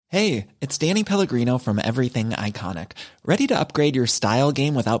Hey, it's Danny Pellegrino from Everything Iconic. Ready to upgrade your style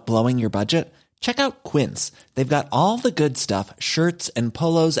game without blowing your budget? Check out Quince. They've got all the good stuff, shirts and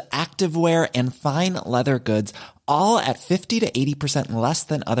polos, activewear, and fine leather goods, all at 50 to 80% less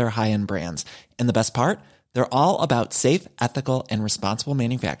than other high-end brands. And the best part? They're all about safe, ethical, and responsible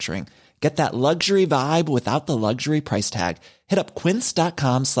manufacturing. Get that luxury vibe without the luxury price tag. Hit up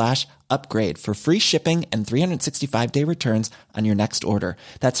quince.com/upgrade for free shipping and 365-day returns on your next order.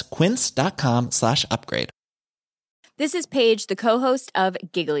 That's quince.com/upgrade. This is Paige, the co-host of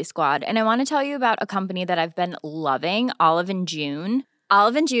Giggly Squad, and I want to tell you about a company that I've been loving, Olive & June.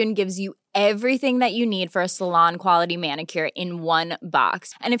 Olive & June gives you everything that you need for a salon-quality manicure in one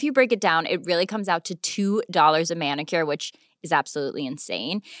box. And if you break it down, it really comes out to $2 a manicure, which is absolutely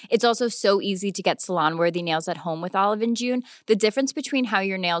insane. It's also so easy to get salon-worthy nails at home with Olive & June. The difference between how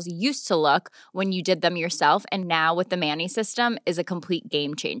your nails used to look when you did them yourself and now with the Mani system is a complete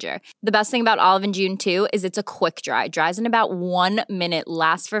game changer. The best thing about Olive & June, too, is it's a quick dry. Dries in about 1 minute,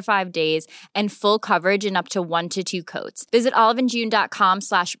 lasts for 5 days, and full coverage in up to 1 to 2 coats. Visit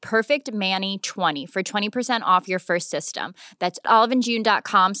oliveandjune.com/perfectmani20 for 20% off your first system. That's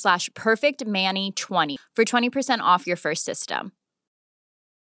oliveandjune.com/perfectmani20 for 20% off your first system.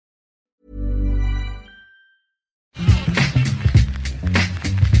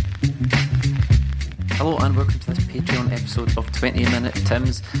 Hello and welcome to this Patreon episode of 20 Minute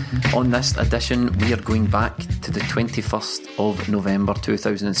Tims. On this edition, we are going back to the 21st of November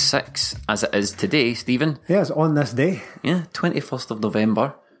 2006, as it is today, Stephen. Yeah, it's on this day. Yeah, 21st of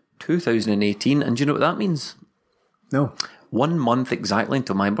November 2018, and do you know what that means? No. 1 month exactly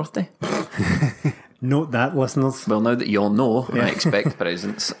until my birthday. Note that, listeners. Well, now that you all know, I expect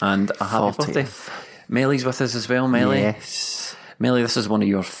presents and a happy 40th. birthday. Melly's with us as well, Melly. Yes. Melly, this is one of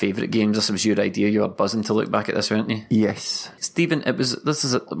your favourite games. This was your idea. You were buzzing to look back at this, weren't you? Yes. Stephen, we're going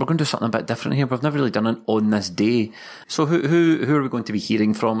to do something a bit different here. We've never really done an on this day. So who are we going to be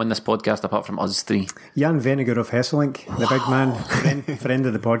hearing from in this podcast apart from us three? Jan Vennegar of Hesselink, the big man, friend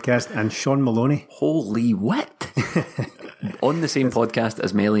of the podcast, and Sean Maloney. Holy wit! On the same podcast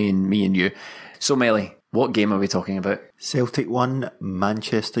as Melly and me and you. So Melly, what game are we talking about? Celtic 1,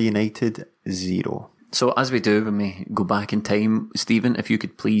 Manchester United 0. So as we do when we go back in time, Stephen, if you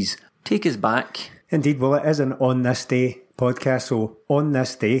could please take us back. Indeed, well, it is an On This Day podcast. So, on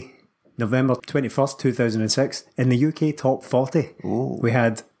this day, November 21st, 2006, in the UK Top 40, we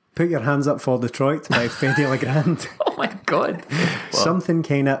had Put Your Hands Up for Detroit by Fede Legrand. Oh my God. Something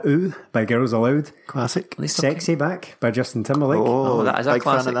Kinda Ooh by Girls Aloud. Classic. Sexy Back by Justin Timberlake. Oh, that is a big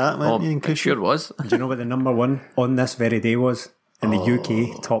classic. fan of that, man. It sure was. Do you know what the number one on this very day was? In the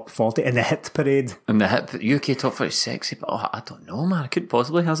UK Top 40, in the hit parade. And the hip UK Top 40 sexy, but I don't know, man. I could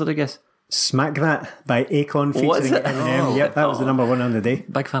possibly hazard a guess. Smack That by Akon Was featuring it? Eminem. Oh, Yep, that was the number one on the day.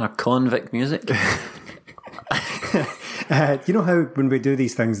 Big fan of convict music. You know how when we do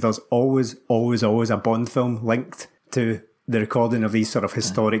these things, there's always a Bond film linked to the recording of these sort of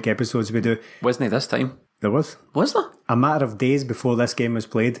historic episodes we do. Wasn't he this time? There was. Was there? A matter of days before this game was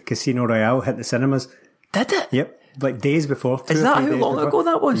played, Casino Royale hit the cinemas. Did it? Yep, like days before. Is that how long ago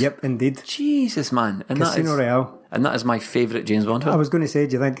that was? Yep, indeed. Jesus, man. And Casino Royale. And that is my favourite James Bond film. I was going to say,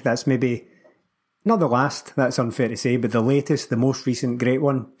 do you think that's maybe not the last? That's unfair to say, but the latest, the most recent great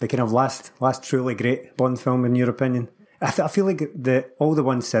one, the kind of last truly great Bond film, in your opinion? I feel like all the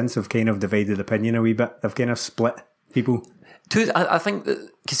ones since have kind of divided opinion a wee bit. They've kind of split people. I think that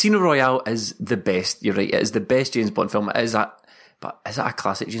Casino Royale is the best. You're right. It is the best James Bond film. But is that a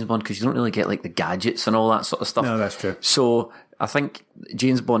classic James Bond? Because you don't really get like the gadgets and all that sort of stuff. No, that's true. So I think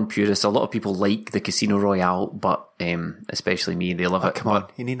James Bond purists, a lot of people like the Casino Royale, but especially me, they love it. Come on,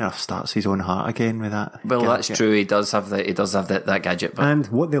 he needs to start his own heart again with that. Well, gadget. that's true. He does have that gadget. But And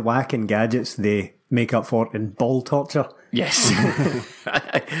what they lack in gadgets, they make up for in ball torture. yes,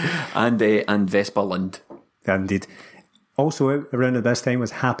 and Vespa Lind. Indeed. Also out around at this time was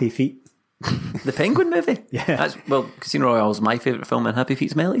Happy Feet. The Penguin movie? Yeah. Casino Royale is my favourite film and Happy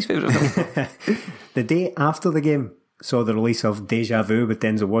Feet's Melly's favourite film. The day after the game saw the release of Deja Vu with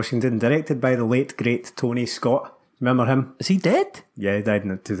Denzel Washington, directed by the late, great Tony Scott. Remember him? Is he dead? Yeah, he died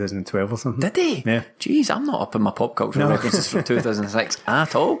in 2012 or something. Did he? Yeah. Jeez, I'm not up in my pop culture references from 2006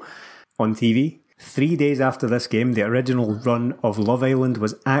 at all. On TV. 3 days after this game, the original run of Love Island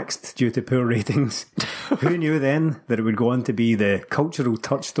was axed due to poor ratings. Who knew then that it would go on to be the cultural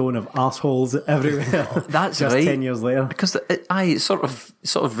touchstone of arseholes everywhere? That's just right. 10 years later. Because it's sort of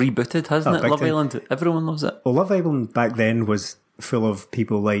rebooted, hasn't it? big Love time. Island. Everyone loves it. Well, Love Island back then was full of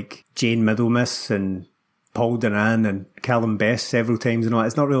people like Jane Middlemiss and Paul Danan and Callum Best several times and all that.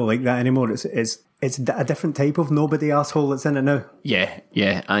 It's not really like that anymore. It's it's a different type of nobody arsehole that's in it now. Yeah,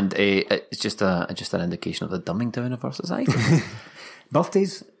 and it's just an indication of the dumbing down of our society.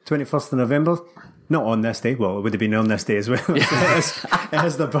 Birthdays, 21st of November. Not on this day. Well, it would have been on this day as well. It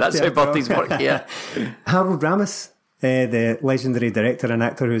is the birthday. That's how birthdays work, yeah. Harold Ramis, the legendary director and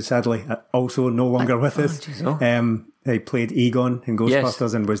actor who's sadly also no longer with us. He played Egon in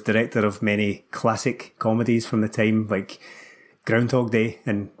Ghostbusters and was director of many classic comedies from the time, like Groundhog Day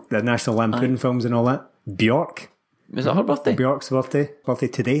and the National Lampoon films and all that. Bjork. Is it her birthday? Bjork's birthday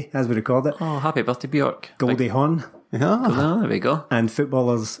today, as we record it. Oh, happy birthday, Bjork. Goldie Hawn. Oh, there we go. And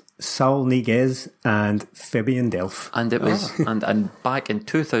footballers Saul Niguez and Fabian Delph. And it was, and back in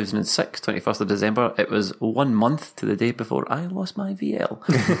 2006, 21st of December, it was 1 month to the day before I lost my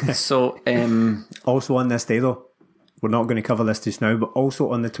VL. So, also on this day though, we're not going to cover this just now, but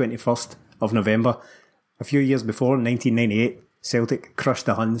also on the 21st of November, a few years before, 1998, Celtic crushed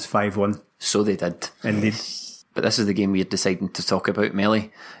the Huns 5-1. So they did. Indeed. But this is the game we're deciding to talk about,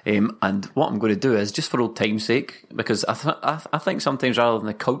 Melly. And what I'm going to do is, just for old time's sake, because I think sometimes rather than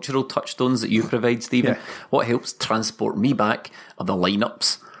the cultural touchstones that you provide, Stephen, what helps transport me back are the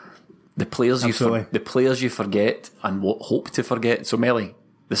lineups. The players you forget and what hope to forget. So, Melly,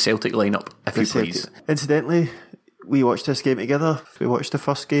 the Celtic lineup, if you please. Incidentally, we watched this game together. We watched the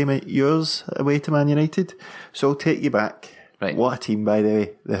first game at yours away to Man United. So I'll take you back. Right. What a team, by the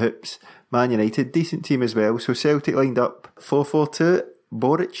way, the Hoops. Man United, decent team as well. So Celtic lined up 4-4-2,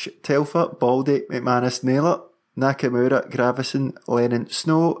 Boric, Telfer, Baldy, McManus, Naylor, Nakamura, Gravison, Lennon,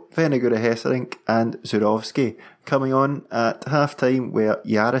 Snow, Venegura, Hesserink and Zurovsky. Coming on at half-time where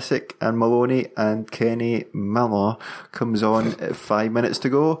Jarisic and Maloney and Kenny Miller comes on at 5 minutes to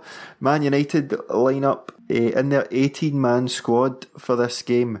go. Man United line up in their 18-man squad for this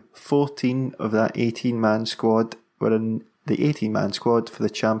game. 14 of that 18-man squad were in the 18-man squad for the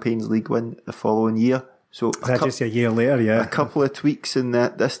Champions League win the following year. So just a year later, yeah. A couple of tweaks in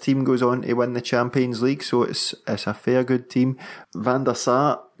that this team goes on to win the Champions League, so it's a fair good team. Van der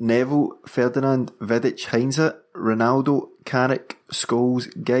Sar, Neville, Ferdinand, Vidic, Heinze, Ronaldo, Carrick,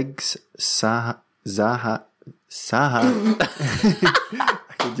 Scholes, Giggs, Zaha. I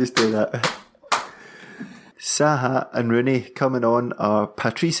can just do that. Zaha and Rooney. Coming on are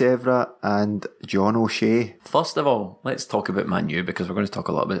Patrice Evra and John O'Shea. First of all, let's talk about Man U, because we're going to talk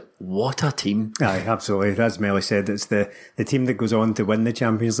a lot about what a team. Aye, absolutely. As Melly said, it's the team that goes on to win the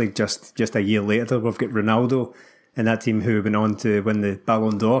Champions League just a year later. We've got Ronaldo and that team who went on to win the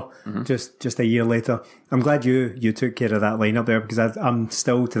Ballon d'Or just a year later. I'm glad you took care of that lineup there, because I'm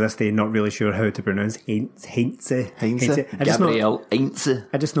still to this day not really sure how to pronounce Heinze. Gabriel Heinze.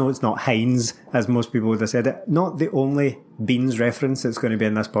 I just know it's not Heinz, as most people would have said it. Not the only Beans reference that's going to be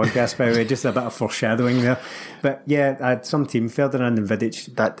in this podcast, by the way, just a bit of foreshadowing there. But yeah, I had some team, Ferdinand and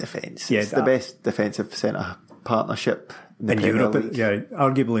Vidic. That defence. Yeah, it's the best defensive centre partnership in Europe. League. Yeah,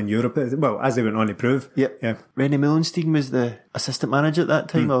 arguably in Europe. Well, as they went on to prove. Yep. Yeah. René Meulensteen was the assistant manager at that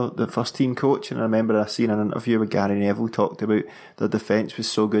time, or the first team coach, and I remember I seen an interview with Gary Neville talked about the defence was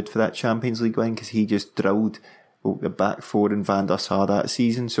so good for that Champions League win because he just drilled the back four in Van der Sar that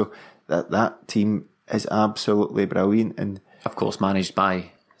season. So that team is absolutely brilliant, and of course managed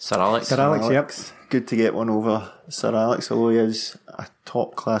by Sir Alex. Sir Alex, yep. Good to get one over Sir Alex, although he is a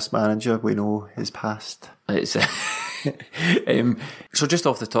top class manager. We know his past. It's so just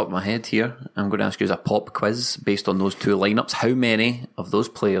off the top of my head here, I'm going to ask you as a pop quiz based on those two lineups. How many of those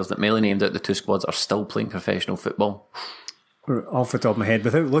players that Melly named out the two squads are still playing professional football? Off the top of my head,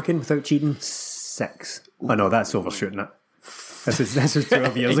 without cheating, 6. Oh no, that's overshooting it. This is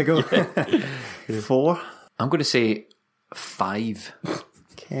 12 years ago. 4. I'm going to say 5.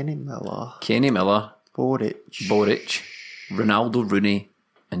 Kenny Miller, Boric, Ronaldo, Rooney,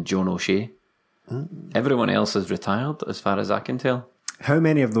 and John O'Shea. Everyone else is retired, as far as I can tell. How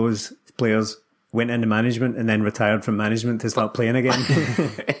many of those players went into management and then retired from management to start playing again?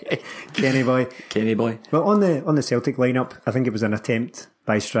 Kenny boy. Well, on the Celtic lineup, I think it was an attempt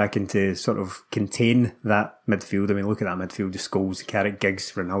by Strachan to sort of contain that midfield. I mean, look at that midfield: Scholes, Carrick,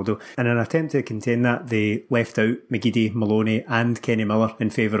 Giggs, Ronaldo. In an attempt to contain that, they left out McGeady, Maloney, and Kenny Miller in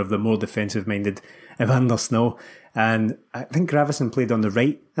favour of the more defensive-minded Evander Snow. And I think Gravison played on the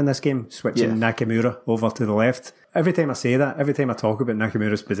right in this game, switching Nakamura over to the left. Every time I say that, every time I talk about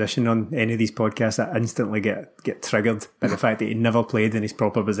Nakamura's position on any of these podcasts, I instantly get triggered by the fact that he never played in his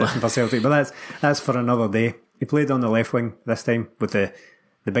proper position for Celtic. But that's for another day. He played on the left wing this time with the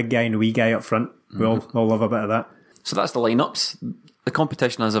big guy and the wee guy up front. We all love a bit of that. So that's the lineups. The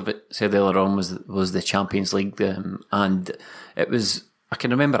competition, as I've said earlier on, was the Champions League, and it was. I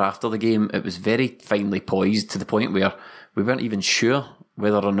can remember after the game, it was very finely poised to the point where we weren't even sure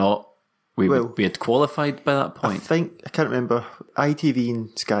whether or not We had qualified by that point. I can't remember. ITV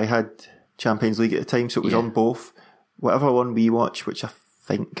and Sky had Champions League at the time, so it was on both. Whatever one we watched, which I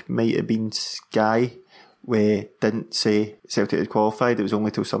think might have been Sky, we didn't say Celtic had qualified. It was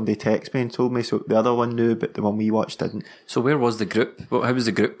only till somebody texted me and told me. So the other one knew, but the one we watched didn't. So where was the group? How was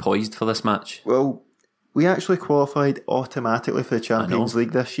the group poised for this match? Well, we actually qualified automatically for the Champions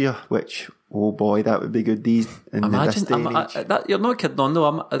League this year, which, oh boy, that would be good this day and age. You're not kidding on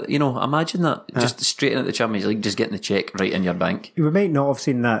though. Imagine that, just straight into the Champions League, just getting the cheque right in your bank. We might not have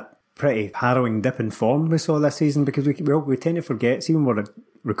seen that pretty harrowing dip in form we saw this season, because we tend to forget, see when we're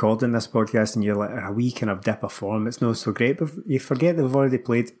recording this podcast and you're like a wee kind of dip of form, it's not so great, but you forget that we've already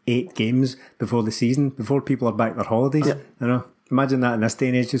played 8 games before the season, before people are back their holidays. You know, imagine that in this day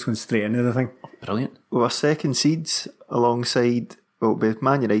and age, just going straight into the thing. Brilliant. Well, our second seeds alongside, well, with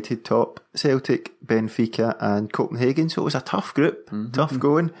Man United top, Celtic, Benfica and Copenhagen, so it was a tough group, tough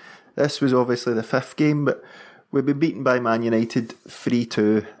going. This was obviously the 5th game, but we've been beaten by Man United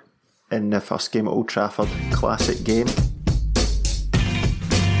 3-2 in the first game at Old Trafford. Classic game.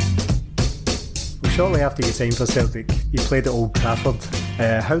 Shortly after you signed for Celtic, you played at Old Trafford.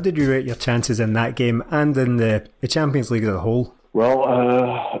 How did you rate your chances in that game and in the Champions League as a whole? Well,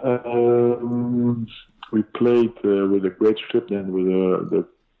 we played with a great strip then, with the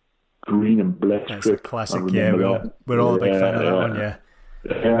green and black strip. That's a classic, yeah. We're all a big fan of that one, yeah.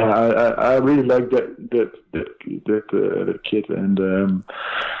 Yeah, I really like that kit, and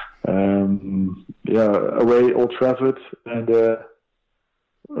away Old Trafford and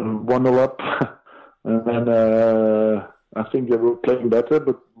 1-0 up, and then I think they were playing better,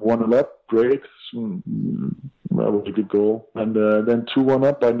 but 1-0 up, great. That was a good goal, and then 2-1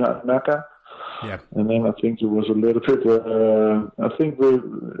 up by Naka. Yeah, and then I think it was a little bit. I think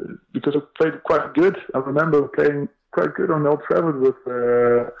because I played quite good. I remember playing quite good on Old Trafford with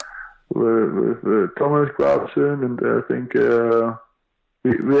Thomas Gravesen, and I think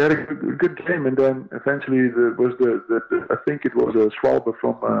we had a good game. And then eventually I think it was a Schwalbe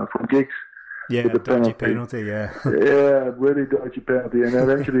from Giggs. Yeah, the penalty. Yeah, yeah, really dodgy penalty, and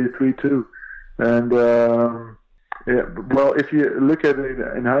eventually 3-2. And yeah, well, if you look at it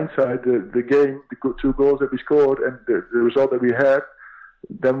in hindsight, the game, the 2 goals that we scored, and the result that we had,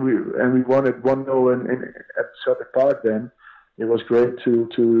 then we won it 1-0 at Celtic Park. Then it was great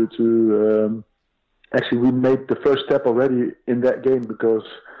to actually we made the first step already in that game, because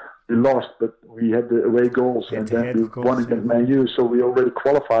we lost, but we had the away goals, and then we won against Man U, so we already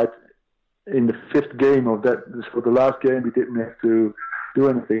qualified in the 5th game of that. For the last game, we didn't have to do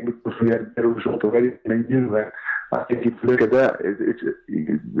anything because we had a better result already in Man U. I think if you look at that,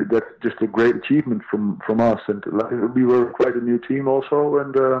 that's just a great achievement from us. And we were quite a new team also,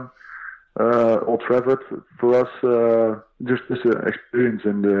 and Old Trafford for us just an experience.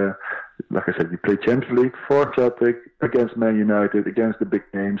 And like I said, we played Champions League for Celtic, against Man United, against the big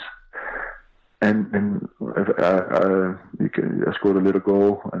names. And I scored a little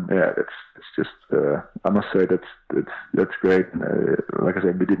goal, and yeah, it's just I must say that's great. Like I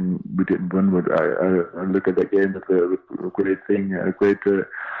said, we didn't win, but I look at that game with a great thing,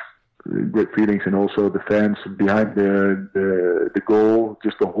 great feelings, and also the fans behind the goal,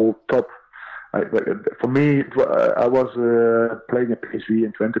 just the whole top. For me, I was playing at PSV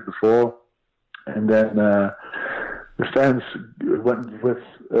in Twente before, and then the fans went with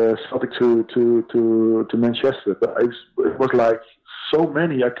Celtic to Manchester, but it was like so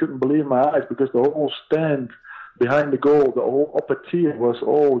many. I couldn't believe my eyes, because the whole stand behind the goal, the whole upper tier was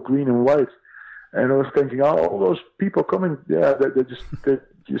all green and white, and I was thinking, oh, all those people coming, yeah, they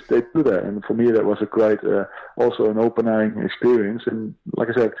do that. And for me, that was a great, also an opening experience. And like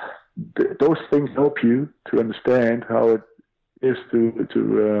I said, those things help you to understand how it is to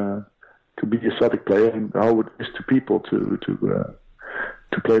be a Celtic player, and how it is to people to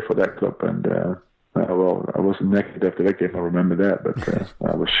play for that club. And well, I wasn't naked after that game, I remember that, but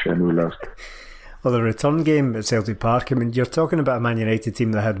I was sure we lost. Well, the return game at Celtic Park, I mean, you're talking about a Man United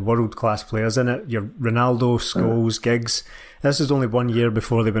team that had world-class players in it. Your Ronaldo, Scholes, Giggs. This is only 1 year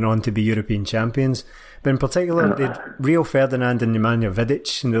before they went on to be European champions. But in particular, they had Rio Ferdinand and Nemanja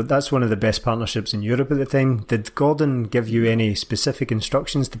Vidic, and that's one of the best partnerships in Europe at the time. Did Gordon give you any specific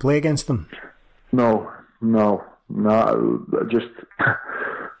instructions to play against them? No. Just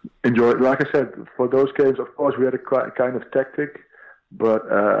enjoy it. Like I said, for those games, of course, we had a kind of tactic. But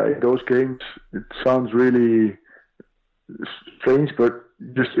in those games, it sounds really strange, but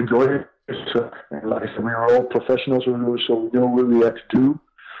just enjoy it. And like I said, we are all professionals, so we know what we have to do.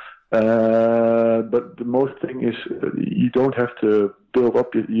 But the most thing is you don't have to build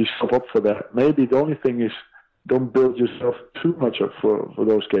up yourself up for that. Maybe the only thing is don't build yourself too much up for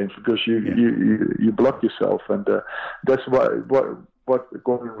those games, because you block yourself, and that's what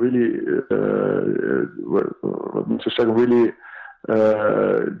Gordon really what Mr. Sagan really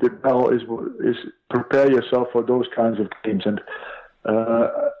did well is prepare yourself for those kinds of games. And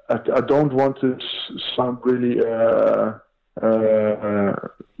I don't want to sound really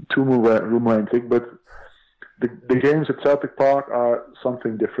too romantic, but the games at Celtic Park are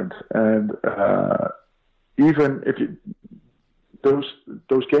something different, and even if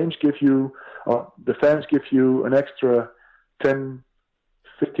those games give you, the fans give you an extra 10,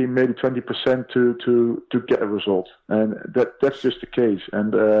 15, maybe 20% to get a result, and that's just the case.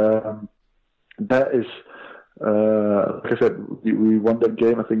 And that is, like I said, we won that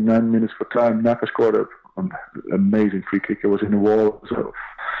game. I think 9 minutes for time. Naka scored an amazing free kick. It was in the wall. So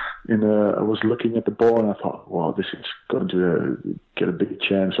I was looking at the ball and I thought, wow, this is going to get a big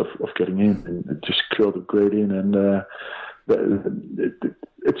chance of getting in, and it just curled it great in. And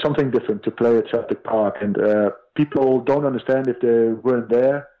it's something different to play at Celtic Park, and people don't understand if they weren't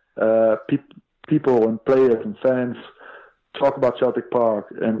there. People and players and fans talk about Celtic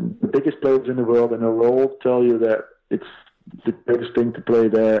Park, and the biggest players in the world, and they will all tell you that it's the greatest thing to play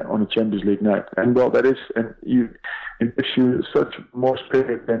there on a Champions League night. And well, that is, and it gives you such more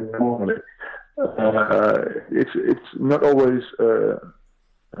spirit than normally. It's not always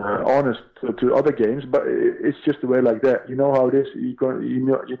honest to other games, but it's just the way like that. You know how it is. You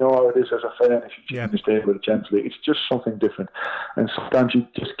know how it is as a fan if you stay with the Champions League. It's just something different, and sometimes you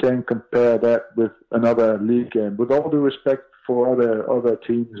just can't compare that with another league game. With all due respect for other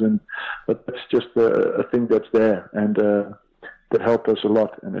teams, but that's just a thing that's there, and that helped us a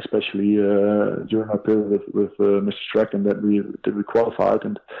lot, and especially during our period with Mr. Strachan that we qualified,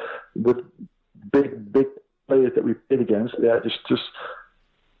 and with big players that we played against. Yeah, just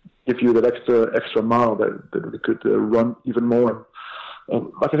give you that extra mile that we could run even more.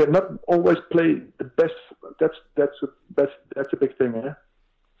 Like I said, not always play the best. That's a big thing.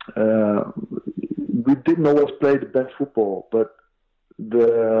 We didn't always play the best football, but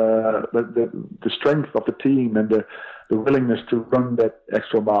the strength of the team and the willingness to run that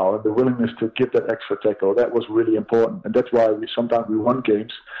extra mile and the willingness to give that extra tackle, that was really important. And that's why sometimes we won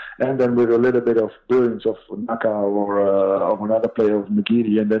games, and then with a little bit of brilliance of Naka or another player of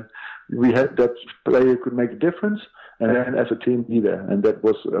McGeady, and then we had that player could make a difference, and then as a team either, and that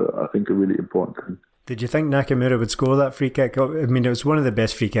was I think a really important thing. Did you think Nakamura would score that free kick? I mean, it was one of the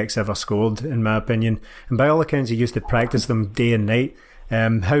best free kicks ever scored, in my opinion. And by all accounts, he used to practice them day and night.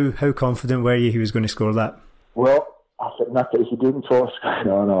 How confident were you he was going to score that? Well, I said, Naka, if you didn't force...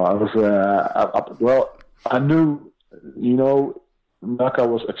 No, I was... I knew, Naka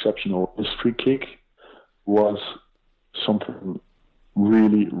was exceptional. His free kick was something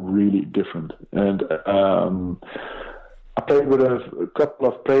really, really different. And I played with a couple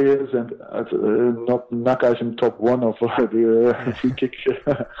of players, and not Naka is in top one of the free kick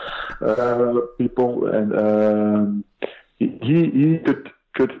people, and he could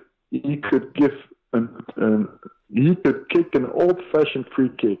give he could kick an old-fashioned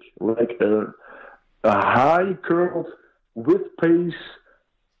free kick, like a high curl with pace,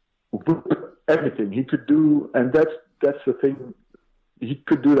 with everything he could do, and that's the thing. He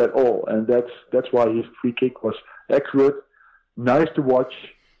could do that all, and that's why his free kick was accurate, nice to watch,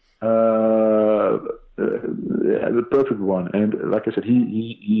 the perfect one. And like I said,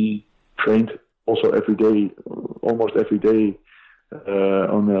 he trained also every day, almost every day,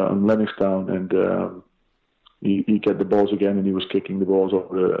 on Lennoxtown, and he get the balls again, and he was kicking the balls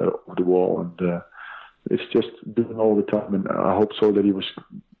over the wall, and it's just doing all the time. And I hope so that he was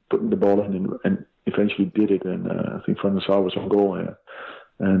putting the ball in and eventually did it. And I think Van der Sar was on goal, yeah.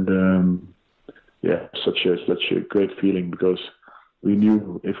 And such a great feeling, because we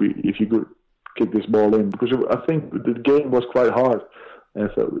knew if you could kick this ball in, because I think the game was quite hard.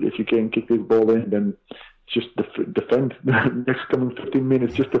 And so if you can kick this ball in, then just defend the next coming 15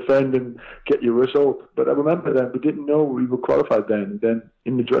 minutes, just defend and get your result. But I remember that we didn't know we were qualified then. And then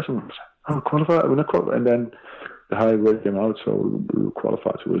in the dressing room, qualified, we're not qualified. And then the highway came out, so we were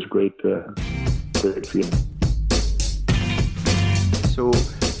qualified. So it was a great feeling. So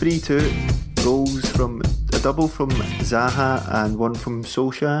 3-2 goals from a double from Zaha and one from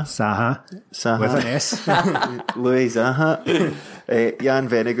Solskjaer. Zaha with an S. Louis Zaha. Jan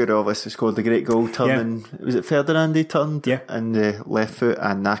Vennegoor obviously scored a great goal, turning. Yeah. Was it Ferdinand he turned? Yeah. And the left foot,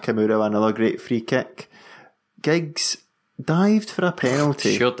 and Nakamura another great free kick. Giggs, dived for a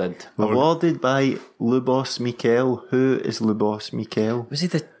penalty. Sure did. Awarded by Lubos Mikel. Who is Lubos Mikel? Was he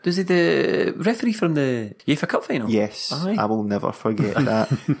the referee from the UEFA Cup final? Yes, Aye. I will never forget that.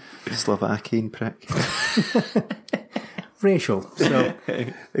 Slovakian prick. Racial. So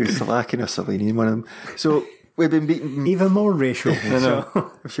It was Slovakian or Slovenian, one of them. So we've been beaten. even more racial. So,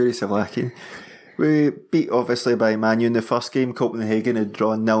 I'm sure he's Slovakian. We beat obviously by Man U in the first game. Copenhagen had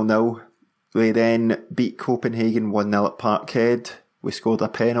drawn 0-0. We then beat Copenhagen 1-0 at Parkhead. We scored a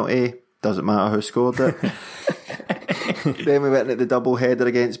penalty. Doesn't matter who scored it. Then we went into the double header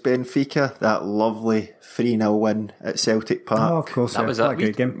against Benfica. That lovely 3-0 win at Celtic Park. oh, of course, That was a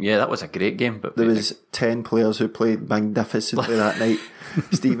great game. Yeah, that was a great game. But There was 10 players who played magnificently that night.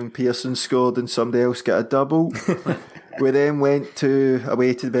 Stephen Pearson scored and somebody else got a double. We then went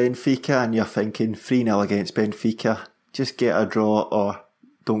away to Benfica, and you're thinking 3-0 against Benfica. Just get a draw or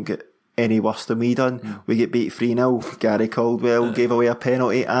don't get any worse than we done. We get beat 3-0. Gary Caldwell gave away a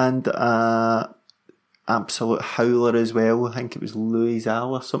penalty and a absolute howler as well. I think it was Louis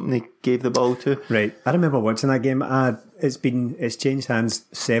Al or something he gave the ball to. Right. I remember watching that game. It's changed hands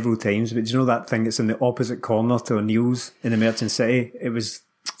several times, but do you know that thing that's in the opposite corner to O'Neill's in the Merchant City? It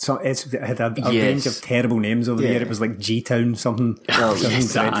had a range of terrible names over the year. It was like G-Town, something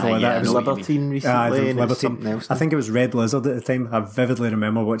dreadful like that. It was Libertine recently, and it was something else. I think it was Red Lizard at the time. I vividly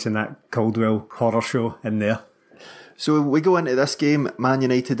remember watching that Caldwell horror show in there. So we go into this game. Man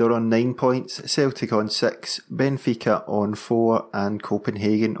United are on 9 points, Celtic on 6, Benfica on 4, and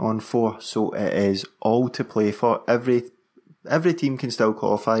Copenhagen on 4. So it is all to play for. Every team can still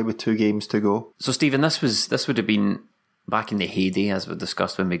qualify with 2 games to go. So, Stephen, this would have been back in the heyday, as we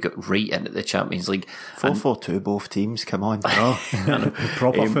discussed, when we got right into the Champions League. 4-4-2 both teams, come on.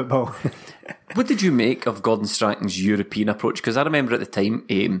 Proper football. What did you make of Gordon Strachan's European approach? Because I remember at the time,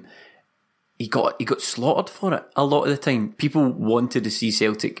 he got slaughtered for it a lot of the time. People wanted to see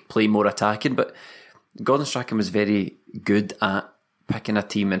Celtic play more attacking, but Gordon Strachan was very good at picking a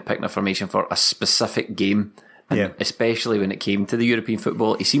team and picking a formation for a specific game. And especially when it came to the European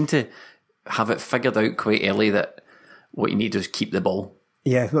football, he seemed to have it figured out quite early that what you need to do is keep the ball.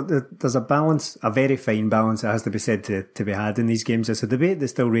 Yeah, look, there's a balance, a very fine balance that has to be said to be had in these games. It's a debate that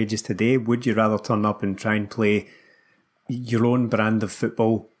still rages today. Would you rather turn up and try and play your own brand of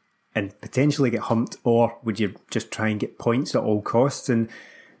football and potentially get humped, or would you just try and get points at all costs? And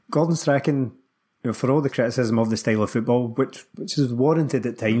Gordon Strachan, for all the criticism of the style of football, which is warranted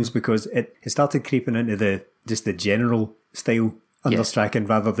at times because it started creeping into the general style under Strachan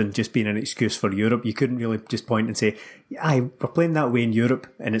rather than just being an excuse for Europe. You couldn't really just point and say, we're playing that way in Europe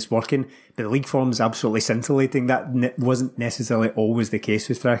and it's working, but the league form's absolutely scintillating. That wasn't necessarily always the case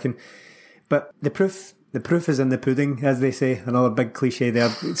with Strachan. But the proof is in the pudding, as they say. Another big cliche there.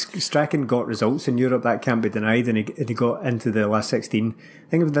 Strachan got results in Europe, that can't be denied, and he got into the last 16. I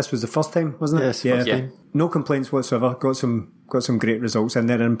think this was the first time, wasn't it? Yes, first time. No complaints whatsoever. Got some great results in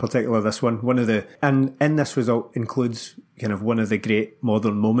there, in particular this one. And in this result includes kind of one of the great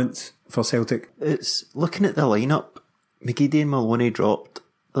modern moments for Celtic. It's looking at the lineup. McGeady and Maloney dropped.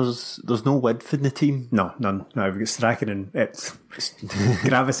 There's no width in the team. No, none. No, we've got Strachan and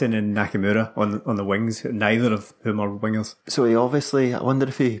Gravesen and Nakamura on the wings, neither of whom are wingers. So I wonder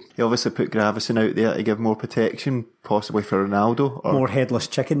if he obviously put Gravesen out there to give more protection, possibly for Ronaldo. Or more headless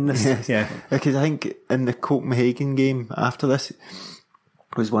chickenness. Yeah. Because I think in the Copenhagen game after this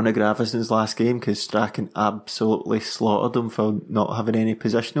was one of Gravesen's last game, because Strachan absolutely slaughtered him for not having any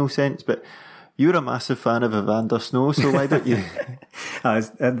positional sense. But you're a massive fan of Evander Snow, so why don't you?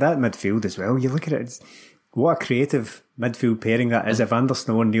 That midfield as well, you look at it, what a creative midfield pairing that is. Evander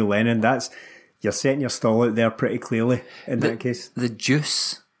Snow and Neil Lennon, you're setting your stall out there pretty clearly in that case. The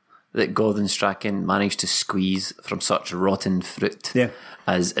juice that Gordon Strachan managed to squeeze from such rotten fruit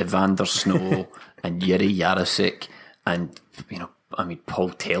as Evander Snow and Yuri Jarosik and, Paul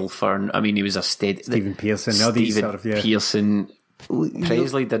Telford. He was a steady... Stephen Pearson. Pearson...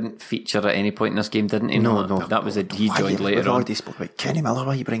 Presley didn't feature at any point in this game, didn't he? No. That was he joined later on. We've already spoke about Kenny Miller.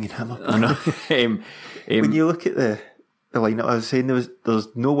 Why are you bringing him up? I know. When you look at the lineup, I was saying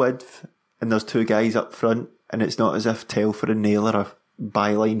there's no width and there's 2 guys up front, and it's not as if Telford and Naylor are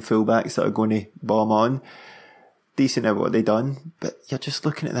byline fullbacks that are going to bomb on. Decent at what they've done, but you're just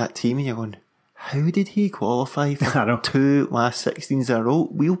looking at that team and you're going, how did he qualify for 2 last 16s in a row?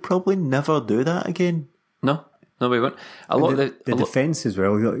 We'll probably never do that again. No, we won't. The defence as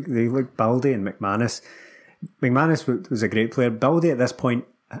well. They look Baldy and McManus. McManus was a great player. Baldy at this point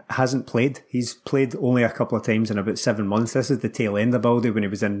hasn't played. He's played only a couple of times in about 7 months. This is the tail end of Baldy when he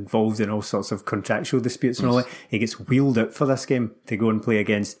was involved in all sorts of contractual disputes and all that. He gets wheeled out for this game to go and play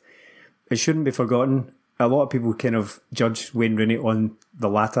against. It shouldn't be forgotten. a lot of people kind of judge Wayne Rooney on the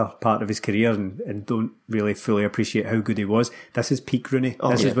latter part of his career and don't really fully appreciate how good he was. This is peak Rooney.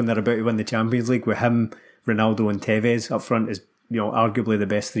 This is when they're about to win the Champions League with him, Ronaldo and Tevez up front is, arguably the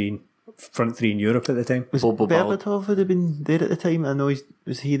best front three in Europe at the time. Was Berbatov would have been there at the time? I know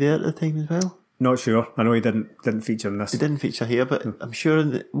was he there at the time as well? Not sure. I know he didn't feature in this. He didn't feature here, but I'm sure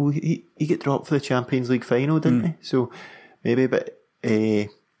he got dropped for the Champions League final, didn't he? So maybe, but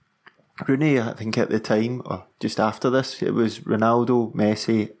Rooney, I think at the time, or just after this, it was Ronaldo,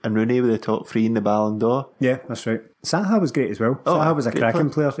 Messi and Rooney were the top three in the Ballon d'Or. Yeah, that's right. Zaha was great as well. Zaha was a cracking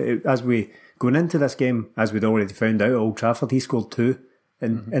player. As we going into this game, as we'd already found out at Old Trafford, he scored 2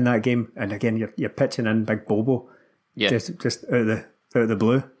 in that game. And again, you're pitching in big Bobo, just out of the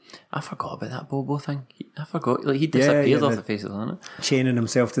blue. I forgot about that Bobo thing. I forgot. He disappeared off the face of the planet. Chaining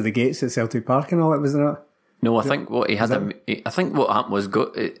himself to the gates at Celtic Park and all that, wasn't it? No, I think what he had. I think what happened was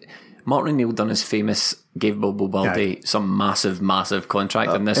Martin O'Neill done his famous, gave Bobo Balde some massive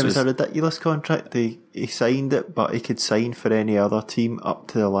contract, and this was a ridiculous contract. He signed it, but he could sign for any other team up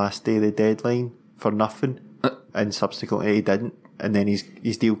to the last day of the deadline for nothing, and subsequently he didn't. And then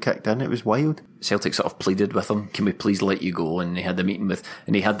his deal kicked in. It was wild. Celtic sort of pleaded with him, can we please let you go? And they had a meeting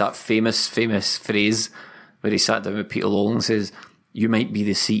and he had that famous phrase where he sat down with Peter Lawwell and says, you might be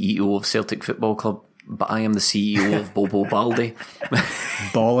the CEO of Celtic Football Club, but I am the CEO of Bobo Balde.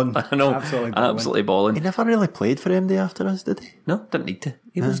 Balling. I know, absolutely balling. He never really played for MD after us, did he? No, didn't need to.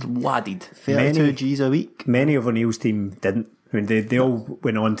 He was wadded. 32 G's a week. Many of O'Neill's team didn't. I mean, they all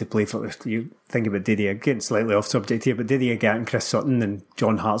went on to play for, you think about Didier, getting slightly off subject here, but Didier Gatton, Chris Sutton and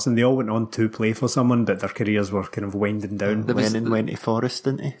John Hartson, they all went on to play for someone, but their careers were kind of winding down. Lennon went to Forest,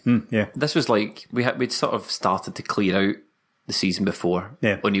 didn't he? Yeah. This was like, we'd sort of started to clear out the season before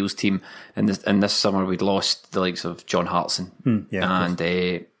O'Neill's team, and this summer we'd lost the likes of John Hartson and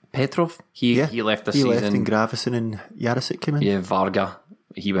Petrov. He left this season. He left, and Gravesen and Jarosik came in. Yeah, Varga,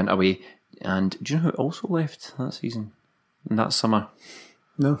 he went away. And do you know who also left that season? In that summer?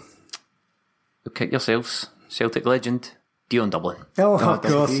 No. Kick yourselves. Celtic legend, Dion Dublin. Oh, of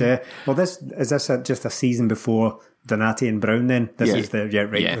course, yeah. Well, is this just a season before Donati and Brown then? This is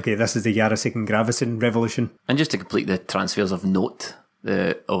okay, this is the Jarosik and Gravesen revolution. And just to complete the transfers of note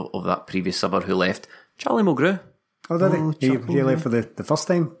of that previous summer who left, Charlie Mulgrew. Oh, did he? He left for the first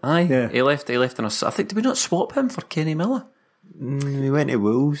time? Aye, yeah. He left in I think, did we not swap him for Kenny Miller? We went to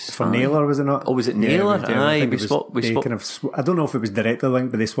Wolves for Naylor, was it not? Oh, was it Naylor? Aye, we swapped. I don't know if it was directly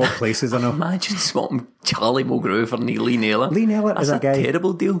linked, but they swapped places. I know. Imagine swapping Charlie Mulgrew for Lee Naylor. Lee Naylor is a guy.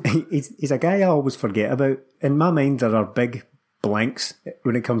 Terrible deal. He's a guy I always forget about. In my mind, there are big blanks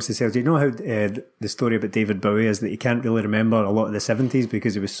when it comes to Celtic. You know how the story about David Bowie is that he can't really remember a lot of the 70s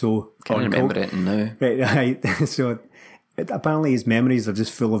because he was so. Can't remember it now. Right. So. Apparently, his memories are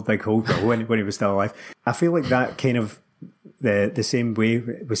just full of big holes when he was still alive. I feel like that kind of. The same way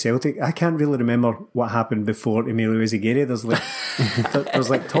with Celtic. I can't really remember what happened before Emilio Eziguirre. There's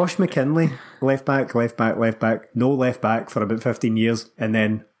like Tosh McKinley, left back, no left back for about 15 years, and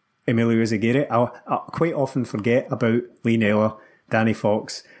then Emilio Eziguirre. I quite often forget about Lee Naylor, Danny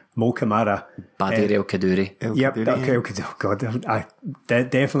Fox, Mo Kamara, Badir El Kaddouri. Oh God, I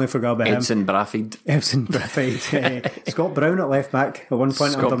definitely forgot about Edson Brafford. Scott Brown at left back at one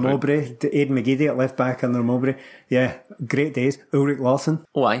point under Mowbray. Aidan McGeady at left back under Mowbray. Yeah, great days. Ulrich Larsson.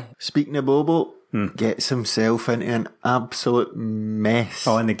 Oh, aye. Speaking of Bobo, gets himself into an absolute mess.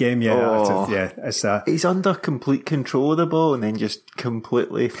 Oh, in the game, it's he's under complete control of the ball and then just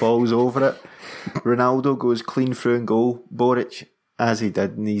completely falls over it. Ronaldo goes clean through and goal. Boric, as he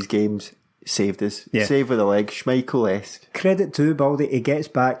did in these games, saved us. Yeah. Save with a leg, Schmeichel-esque. Credit to Baldy, he gets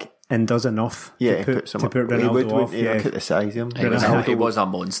back and does enough to put Ronaldo off. Look at the size of him. He was a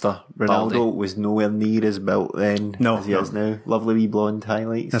monster. Ronaldo Baldy was nowhere near as built then as he is now. Lovely wee blonde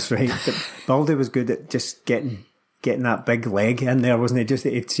highlights. That's right. But Baldy was good at just getting that big leg in there, wasn't he? Just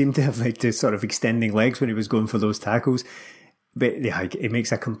it seemed to have like just sort of extending legs when he was going for those tackles. But yeah, he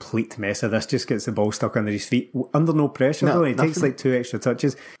makes a complete mess of this. Just gets the ball stuck under his feet under no pressure. Though he takes like 2 extra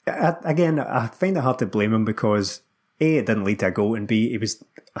touches. I find it hard to blame him because A, it didn't lead to a goal, and B, he was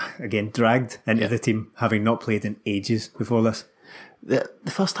again dragged into the team having not played in ages before this. The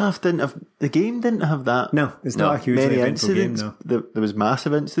first half the game didn't have that. No, it's not a hugely eventful game. No. There was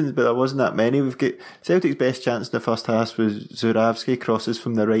massive incidents, but there wasn't that many. We've got Celtic's best chance in the first half was Zurawski crosses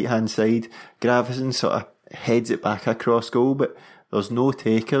from the right hand side. Gravesen sort of heads it back across goal, but there's no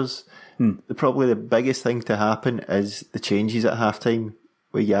takers. Probably the biggest thing to happen is the changes at half time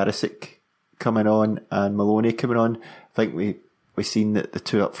with Jarosik coming on and Maloney coming on. I think we seen that the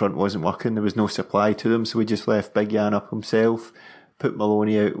two up front wasn't working. There was no supply to them, so we just left Big Jan up himself, put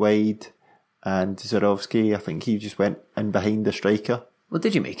Maloney out wide, and Zurawski, I think he just went in behind the striker. What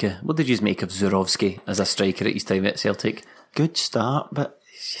did you make of Zurawski as a striker at his time at Celtic? Good start, but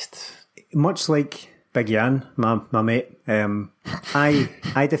it's just... Much like Big Jan, my mate,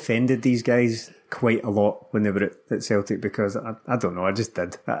 I defended these guys quite a lot when they were at Celtic because I don't know, I just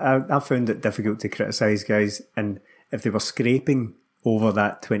did. I found it difficult to criticise guys, and if they were scraping over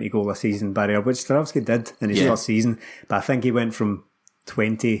that 20 goal a season barrier, which Zurawski did in his first season, but I think he went from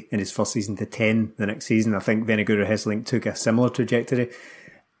 20 in his first season to 10 the next season. I think Venegura Hesselink took a similar trajectory.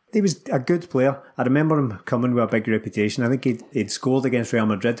 He was a good player. I remember him coming with a big reputation. I think he'd scored against Real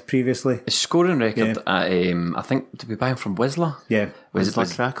Madrid previously. His scoring record at, I think, did we buy him from Wisla? Yeah. Was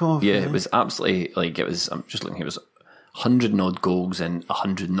Krakow? Yeah, it was absolutely, I'm just looking, it was 100 and odd goals and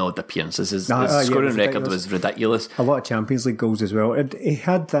 100 and odd appearances. His scoring record was ridiculous. A lot of Champions League goals as well. He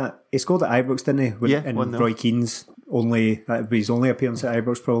scored at Ibrox, didn't he? In Roy Keane's his only appearance at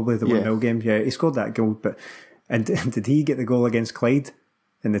Ibrox, probably the 1-0 game. Yeah, he scored that goal. And did he get the goal against Clyde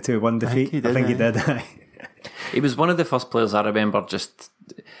in the 2-1 defeat? I think he did. He was one of the first players I remember, just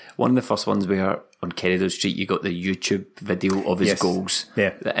one of the first ones where on Kerridale Street you got the YouTube video of his goals.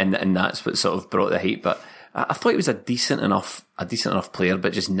 Yeah. And that's what sort of brought the hate. But I thought he was a decent enough player,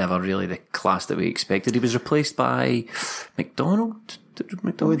 but just never really the class that we expected. He was replaced by McDonald.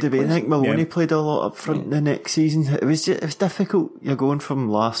 I think Maloney played a lot up front the next season. It was difficult. You're going from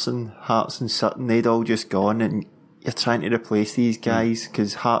Larsson, Hartson, Sutton. They'd all just gone, and you're trying to replace these guys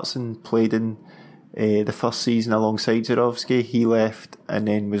because Hartson played in the first season alongside Zurawski. He left and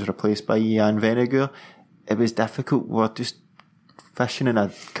then was replaced by Jan Vennegoor. It was difficult. We're just fishing in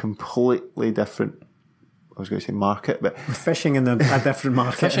a completely different, I was going to say market, but fishing in a different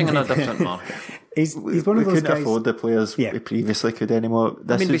market. Fishing in a different market. He's one of those guys. We couldn't afford the players we previously could anymore.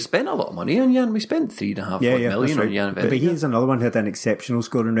 We spent a lot of money on Jan. We spent 3.5 million on Jan. But he's another one who had an exceptional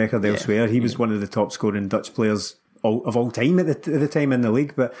scoring record elsewhere. He was one of the top scoring Dutch players of all time at the time in the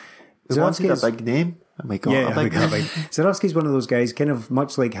league. But we wanted a big name. And we got a big name. Zurawski's one of those guys, kind of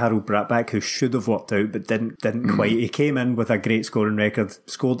much like Harold Bratback, who should have worked out but didn't quite. He came in with a great scoring record,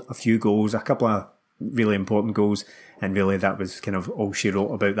 scored a few goals, a couple of really important goals, and really that was kind of all she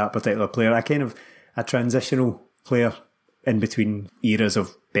wrote about that particular player. A transitional player in between eras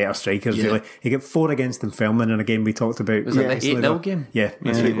of better strikers, really. He got 4 against Dunfermline in a game we talked about. Was it the 8-0 game? Yeah.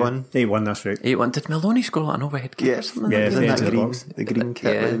 8-1. 8-1, that's right. 8-1. Did Maloney score like an overhead kick or something? Yeah, the green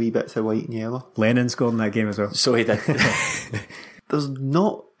kit with the wee bits of white and yellow. Lennon scored in that game as well. So he did. There's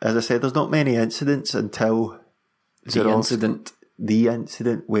not many incidents until the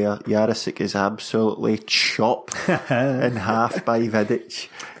incident where Jarosik is absolutely chopped in half by Vidic.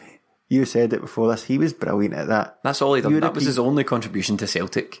 You said it before this, he was brilliant at that. That's all he done. That was his only contribution to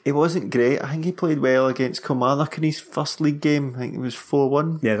Celtic. He wasn't great. I think he played well against Kilmarnock in his first league game. I think it was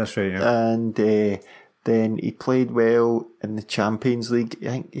 4-1. Yeah, that's right. Yeah. And then he played well in the Champions League.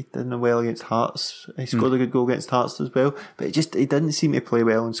 I think he did well against Hearts. He scored a good goal against Hearts as well. But he didn't seem to play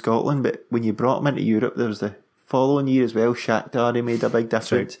well in Scotland. But when you brought him into Europe, there was the following year as well. Shakhtar, he made a big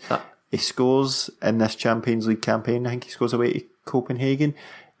difference. Right. He scores in this Champions League campaign. I think he scores away to Copenhagen.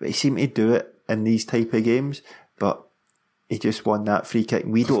 But he seemed to do it in these type of games. But he just won that free kick.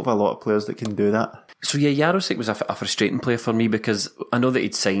 We don't have a lot of players that can do that. So yeah, Jarosik was a frustrating player for me because I know that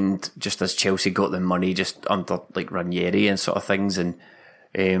he'd signed just as Chelsea got the money just under like Ranieri and sort of things, and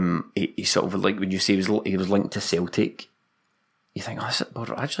he sort of like when you say he was linked to Celtic, you think,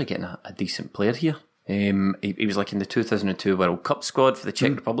 we're actually getting a decent player here. He was like in the 2002 World Cup squad for the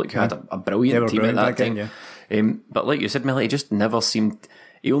Czech Republic, who had a brilliant team at that time. But like you said, Millie, he just never seemed.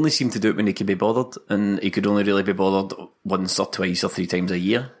 He only seemed to do it when he could be bothered, and he could only really be bothered once or twice or 3 times a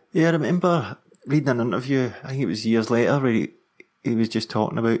year. Yeah, I remember reading an interview, I think it was years later, where he was just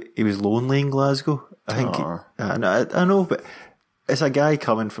talking about he was lonely in Glasgow. I think, I know, but it's a guy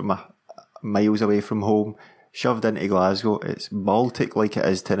coming from miles away from home, shoved into Glasgow. It's Baltic like it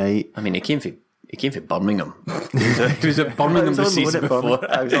is tonight. I mean, he came from Birmingham. He was at Birmingham the season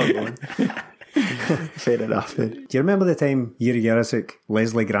before. I was on loan. Fair enough. Do you remember the time Jiri Jarosik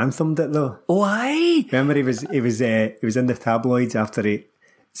Leslie Granthamed it though? Oh, aye. Remember he was in the tabloids after he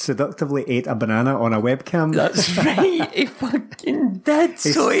seductively ate a banana on a webcam. That's right. He fucking did.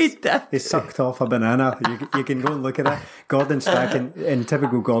 He sucked off a banana. You can go and look at it. Gordon Strachan, in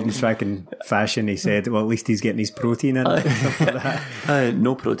typical Gordon Strachan fashion, he said, well, at least he's getting his protein in.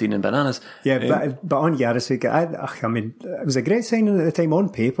 No protein in bananas. Yeah, but on Jarosik, I mean, it was a great signing at the time on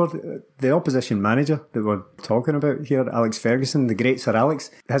paper. The opposition manager that we're talking about here, Alex Ferguson, the great Sir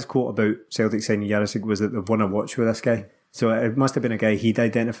Alex, his quote about Celtic signing Jarosik was that they've won a watch with this guy. So it must have been a guy he'd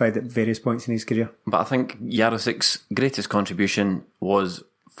identified at various points in his career. But I think Jarosik's greatest contribution was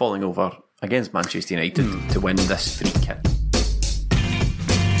falling over against Manchester United to win this free kick.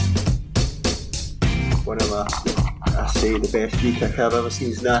 One of I say the best free kick I've ever seen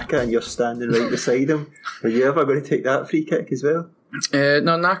is Naka, and you're standing right beside him. Are you ever going to take that free kick as well?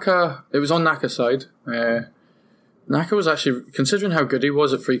 No, Naka. It was on Naka's side. Naka was actually, considering how good he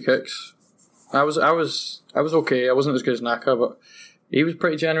was at free kicks, I was okay. I wasn't as good as Naka, but he was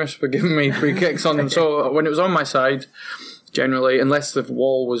pretty generous for giving me free kicks on them. So when it was on my side, generally, unless the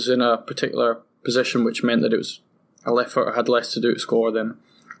wall was in a particular position, which meant that it was a left footer had less to do to score, then.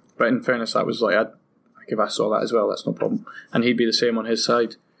 But in fairness, that was like, if I saw that as well, that's no problem, and he'd be the same on his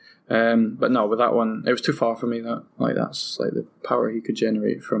side. But no, with that one, it was too far for me. That's like the power he could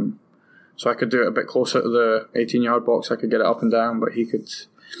generate from. So I could do it a bit closer to the 18-yard box. I could get it up and down, but he could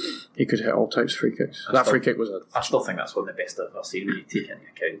hit all types of free kicks. Free kick was I still think that's one of the best I've ever seen when you take into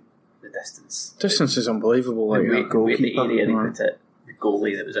account the distance. Distance is unbelievable. The area they put it, the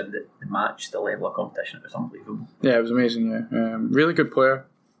goalie that was in the match, the level of competition, it was unbelievable. Yeah, it was amazing. Yeah, really good player.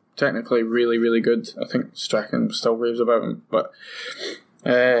 Technically, really, really good. I think Strachan still raves about him, but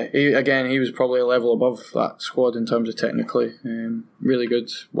he was probably a level above that squad in terms of technically. Really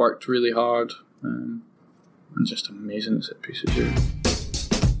good, worked really hard, and just amazing at set pieces. Yeah.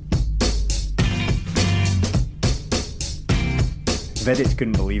 Vidic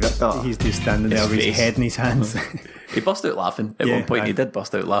couldn't believe it. He's just standing there with his head in his hands. He bust out laughing. At one point, he did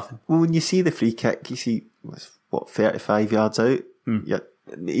bust out laughing. Well, when you see the free kick, you see, 35 yards out? Yeah.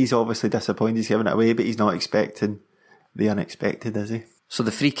 He's obviously disappointed he's giving it away, but he's not expecting the unexpected, is he? So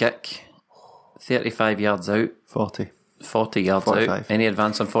the free kick, 35 yards out. 40 yards 45. Out. Any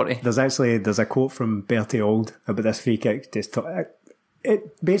advance on 40? There's a quote from Bertie Auld about this free kick.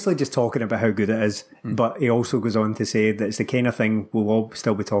 It basically just talking about how good it is, but he also goes on to say that it's the kind of thing we'll all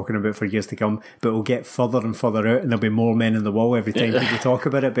still be talking about for years to come, but we'll get further and further out, and there'll be more men in the wall every time people talk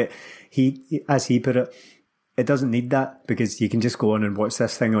about it. But he, as he put it doesn't need that, because you can just go on and watch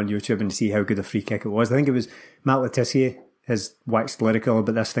this thing on YouTube and see how good a free kick it was. I think it was Matt Letizia has waxed lyrical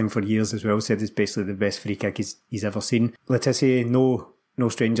about this thing for years as well, said it's basically the best free kick he's ever seen. Letizia, no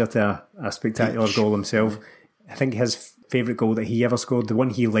stranger to a spectacular goal himself. I think his favourite goal that he ever scored, the one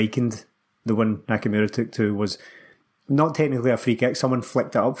he likened the one Nakamura took to, was not technically a free kick. Someone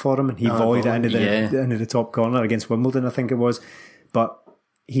flicked it up for him and he volleyed it into the top corner against Wimbledon, I think it was. But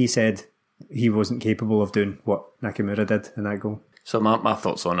he said he wasn't capable of doing what Nakamura did in that goal. So my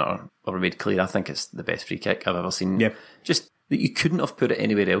thoughts on it are made clear. I think it's the best free kick I've ever seen. Yep. Just that you couldn't have put it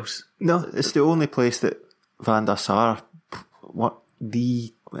anywhere else. No, it's the only place that Van der Sar,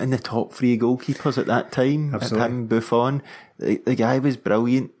 in the top three goalkeepers at that time. Absolutely. Him, Buffon, the guy was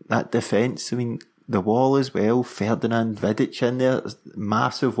brilliant. That defence, I mean, the wall as well. Ferdinand, Vidic in there,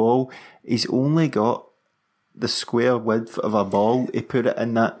 massive wall. He's only got the square width of a ball to put it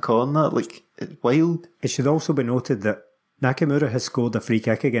in that corner. Like, it's wild. It should also be noted that Nakamura has scored a free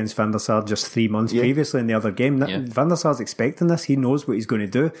kick against Van der Sar just 3 months previously in the other game. Van der Sar's expecting this. He knows what he's going to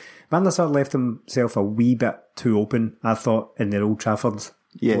do. Van der Sar left himself a wee bit too open, I thought, in the Old Trafford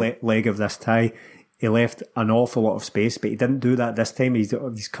leg of this tie. He left an awful lot of space, but he didn't do that this time.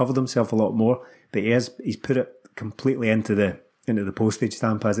 He's covered himself a lot more, but he's put it completely into the postage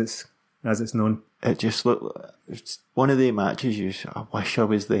stamp as it's known. It just looked, it's one of the matches I wish I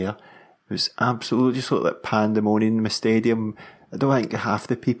was there. It was absolutely just looked like pandemonium in the stadium. I don't think half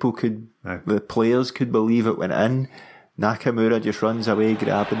the people the players could believe it went in. Nakamura just runs away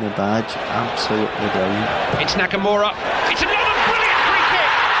grabbing the badge. Absolutely brilliant. It's Nakamura. It's another brilliant free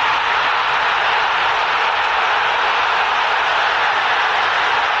kick.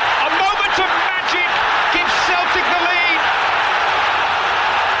 A moment of magic gives Celtic the lead.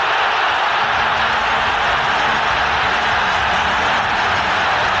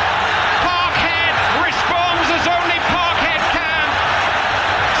 Parkhead responds as only Parkhead can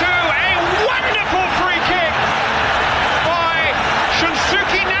to a wonderful free kick by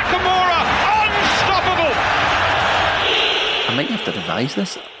Shunsuke Nakamura. Unstoppable. I might have to revise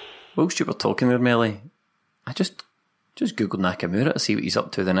this. Whilst you were talking there, Melly, I just googled Nakamura to see what he's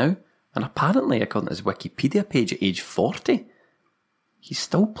up to now, and apparently, according to his Wikipedia page, at age 40, he's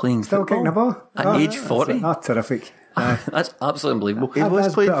still playing football. Kicking the ball? At age 40. That's terrific. That's absolutely unbelievable. He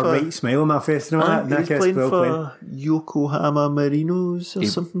was playing put a right smile on my face. You know that? He was playing for Yokohama Marinos or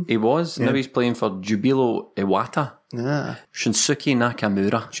something. He was. Yeah. Now he's playing for Jubilo Iwata. Yeah. Shunsuke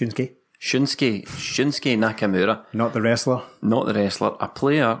Nakamura. Shunsuke Nakamura. Not the wrestler. A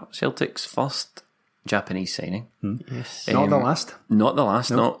player, Celtic's first Japanese signing. Yes. Not the last. Not the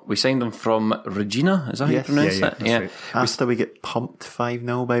last, no. We signed him from Regina, is that how you pronounce it? Right. After we get pumped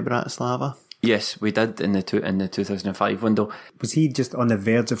 5-0 by Bratislava. Yes, we did in the 2005 window. Was he just on the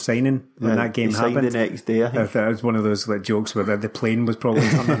verge of signing when that game he signed happened? the next day, I think. That was one of those like jokes where the plane was probably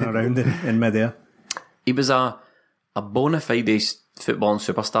turning around in mid-air. He was a bona fide football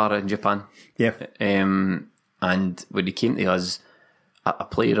superstar in Japan. Yeah. And when he came to us, a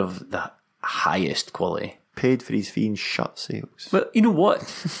player of the highest quality. Paid for his fee in shirt sales. But you know what?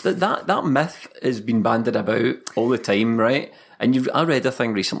 that myth has been bandied about all the time, right? And I read a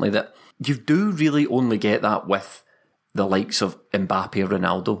thing recently that you do really only get that with the likes of Mbappe or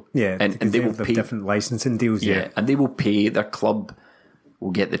Ronaldo. Yeah, and they will have pay different licensing deals. Yeah, and they will pay, their club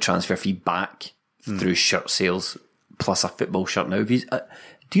will get the transfer fee back through shirt sales plus a football shirt. Now,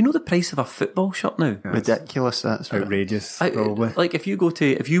 do you know the price of a football shirt now? Ridiculous, that's outrageous. Probably. Like if you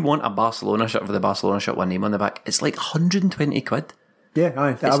want a Barcelona shirt for the Barcelona shirt, one name on the back, it's like 120 quid. Yeah,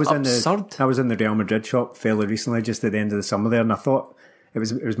 I was absurd. I was in the Real Madrid shop fairly recently, just at the end of the summer there, and I thought it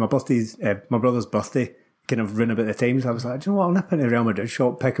was my brother's birthday, kind of round about the time. So I was like, do you know what? I'll nip into the Real Madrid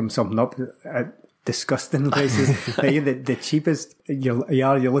shop, pick him something up at disgusting prices. the cheapest you're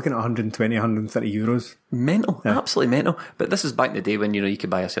looking at 120, 130 euros. Mental, absolutely mental. But this is back in the day when you could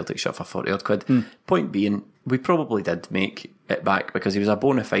buy a Celtic shirt for 40 odd quid. Point being, we probably did make it back because he was a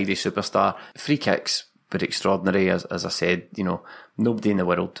bona fide superstar. Free kicks were extraordinary, as I said. Nobody in the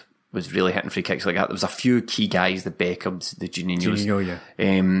world was really hitting free kicks like that. There was a few key guys, the Beckhams, the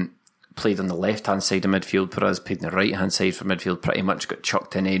Juninhos. Played on the left-hand side of midfield for us, played on the right-hand side for midfield, pretty much got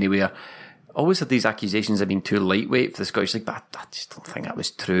chucked in anywhere. Always had these accusations of being too lightweight for the Scottish League, but I just don't think that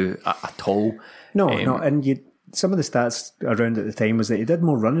was true at all. No, and some of the stats around at the time was that he did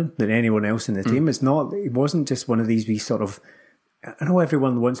more running than anyone else in the team. It wasn't just one of these wee sort of, I know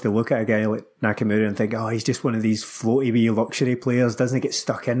everyone wants to look at a guy like Nakamura and think, oh, he's just one of these floaty wee luxury players, doesn't get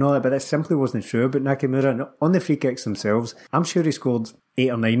stuck in all that, but that simply wasn't true about Nakamura. And on the free kicks themselves, I'm sure he scored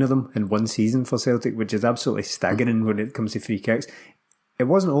 8 or 9 of them in one season for Celtic, which is absolutely staggering when it comes to free kicks. It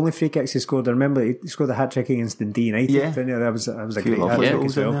wasn't only free kicks he scored. I remember he scored a hat-trick against Dundee United. Yeah. That was a great hat-trick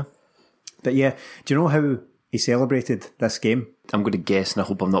as well. But yeah, do you know how he celebrated this game? I'm going to guess, and I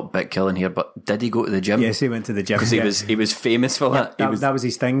hope I'm not bit killing here, but did he go to the gym? Yes, he went to the gym. Because he was famous for that. That was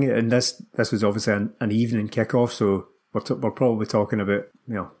his thing, and this was obviously an evening kick-off, so we're probably talking about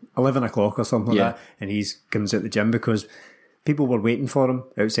 11 o'clock or something like that, and he comes out the gym because people were waiting for him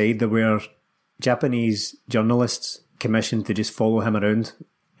outside. There were Japanese journalists commissioned to just follow him around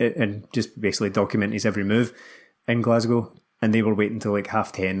and just basically document his every move in Glasgow, and they were waiting till like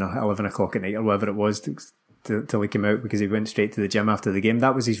 10:30 or 11 o'clock at night or whatever it was till he came out, because he went straight to the gym after the game.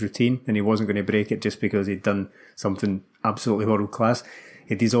 That was his routine, and he wasn't going to break it just because he'd done something absolutely world class.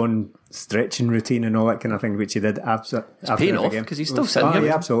 He had his own stretching routine and all that kind of thing, which he did after paying off because he's still sitting here.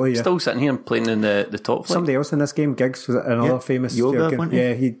 Yeah, absolutely, yeah. Still sitting here and playing in the top flight. Somebody else in this game, Giggs, was another famous yoga.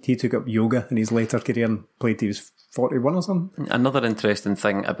 Yeah, he took up yoga in his later career and played till he was 41 or something. Another interesting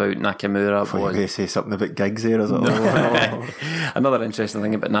thing about Nakamura was... you going to say something about Giggs there, is it? Another interesting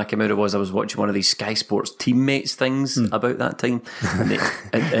thing about Nakamura was I was watching one of these Sky Sports teammates things about that time.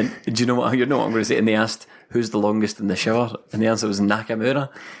 And do you know what I'm going to say? And they asked, who's the longest in the shower? And the answer was Nakamura.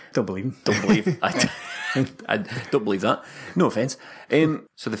 Don't believe him. Don't believe. I don't believe that. No offence.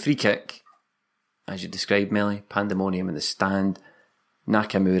 So the free kick, as you described, Melly, pandemonium in the stand.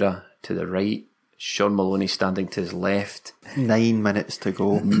 Nakamura to the right. Sean Maloney standing to his left. 9 minutes to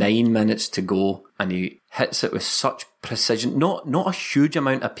go. 9 minutes to go, and he hits it with such precision. Not a huge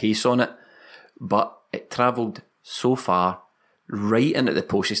amount of pace on it, but it travelled so far, right into the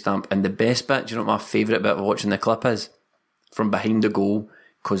postie stamp. And the best bit, do you know what my favourite bit of watching the clip is? From behind the goal,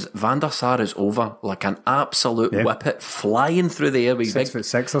 because Van der Sar is over like an absolute whippet, flying through the air with his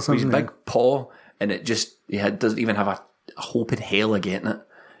 6'6" or something, with his big paw, and it just doesn't even have a hope in hell of getting it.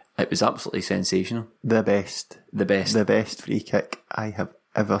 It was absolutely sensational. The best free kick I have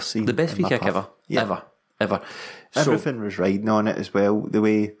ever seen. The best free kick ever. Ever. Everything was riding on it as well. The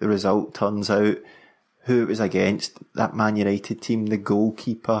way the result turns out, who it was against, that Man United team, the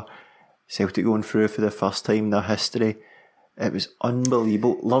goalkeeper, Celtic going through for the first time in their history. It was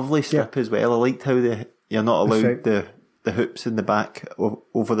unbelievable. Lovely strip as well. I liked how you're not allowed the hoops in the back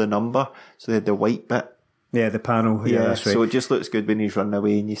over the number, so they had the white bit. Yeah, the panel. Yeah, that's right. So it just looks good when he's running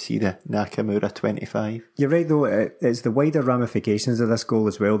away and you see the Nakamura 25. You're right, though. It's the wider ramifications of this goal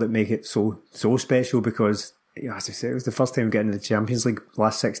as well that make it so special, because, as I say, it was the first time getting into the Champions League,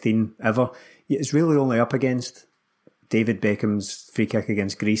 last 16 ever. It's really only up against David Beckham's free kick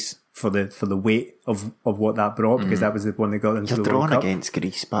against Greece for the weight of what that brought, because that was the one that got into the World Cup. You're drawn against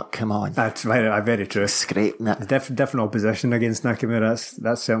Greece, but come on. That's very true. Scraping it. Different opposition against Nakamura,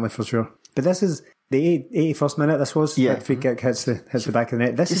 that's certainly for sure. But this is the 81st minute. This was that free kick hits the back of the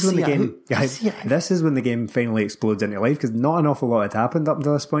net. This is when the game. This is when the game finally explodes into life, because not an awful lot had happened up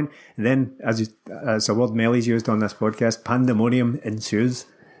until this point, and then as a word Melly's used on this podcast, pandemonium ensues.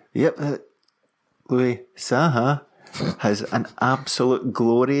 Yep, Louis Saha has an absolute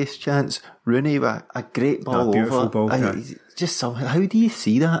glorious chance. Rooney with a great ball beautiful over. Ball, just somehow, how do you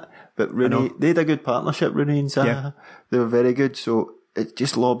see that? But Rooney, they had a good partnership, Rooney and Saha. Yeah. They were very good, so it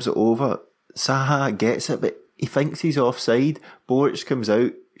just lobs it over. Saha gets it, but he thinks he's offside. Boric comes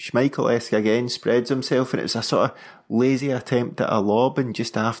out, Schmeichel-esque again, spreads himself, and it's a sort of lazy attempt at a lob, and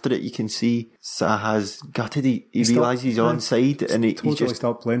just after it you can see Saha's gutted. He realises he's onside, and he just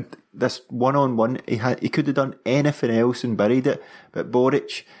stopped playing. This one-on-one, he could have done anything else and buried it, but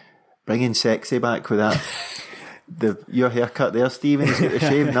Boric bringing sexy back with that. Your haircut there, Stephen. He's got the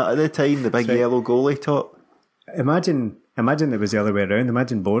shaved nut at the time, the big yellow goalie top. Imagine it was the other way around.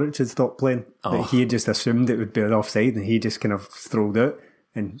 Imagine Boric had stopped playing. That he had just assumed it would be an offside, and he just kind of strolled out,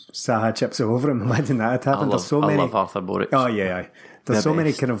 and Saha chips it over him. Imagine that had happened. I love Arthur Boric. Oh yeah. There's so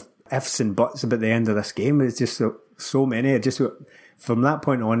many kind of ifs and buts about the end of this game. It's just so many. It just, from that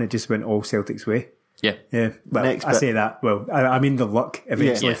point on, it just went all Celtic's way. Yeah. But I say that. Well, I mean the luck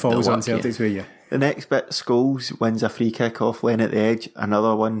eventually falls on Celtic's way. Yeah. The next bit, Scholes wins a free kick off Lennon at the edge.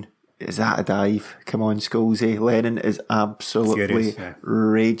 Another one. Is that a dive? Come on, Scholesy. Lennon is absolutely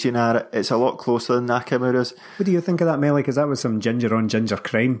raging at it. It's a lot closer than Nakamura's. What do you think of that, Melly? Because that was some ginger on ginger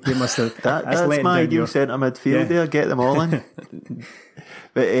crime. You must have. That's my ideal centre midfield there. Get them all in.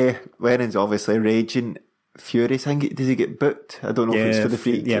 But Lennon's obviously raging, furious. I think, does he get booked? I don't know if it's for the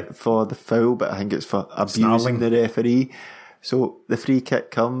free kick, for the foul, but I think it's for abusing the referee. So the free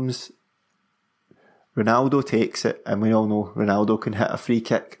kick comes. Ronaldo takes it, and we all know Ronaldo can hit a free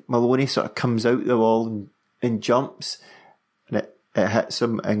kick. Maloney sort of comes out the wall and jumps, and it hits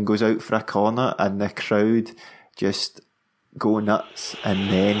him and goes out for a corner, and the crowd just go nuts. And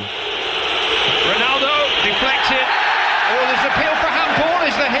then Ronaldo deflected. Oh, there's an appeal for handball,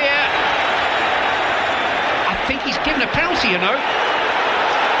 is there here? I think he's given a penalty, you know.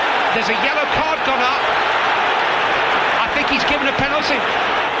 There's a yellow card gone up. I think he's given a penalty.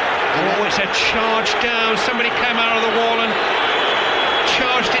 Oh, it's a charge down. Somebody came out of the wall and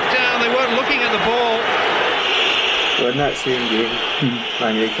charged it down. They weren't looking at the ball. Well, in that same game,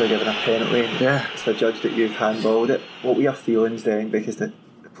 Man United were given a penalty. Yeah. It's a judge that you've handballed it. What were your feelings then? Because the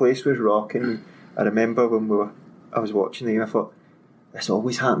place was rocking. I remember when I was watching the game, I thought, this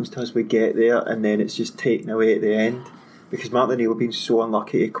always happens to us. We get there and then it's just taken away at the end. Because Martin O'Neill had been so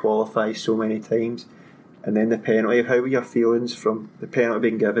unlucky to qualify so many times. And then the penalty, how were your feelings from the penalty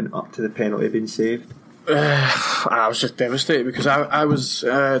being given up to the penalty being saved? I was just devastated because I was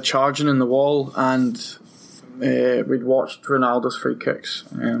charging in the wall, and we'd watched Ronaldo's free kicks,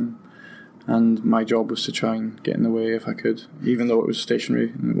 and my job was to try and get in the way if I could, even though it was stationary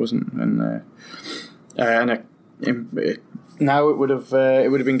and it wasn't. Now it would have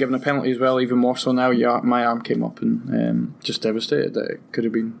been given a penalty as well, even more so now. My arm came up, and just devastated that it could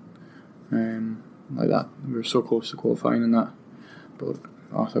have been like that. We were so close to qualifying in that, but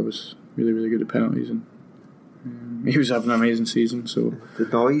Arthur was really, really good at penalties, and he was having an amazing season. So the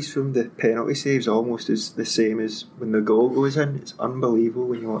noise from the penalty saves almost is the same as when the goal goes in. It's unbelievable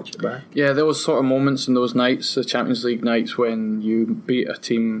when you watch it back. Yeah, there was sort of moments in those nights, the Champions League nights, when you beat a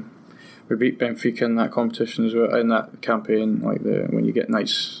team. We beat Benfica in that competition as well, in that campaign. When you get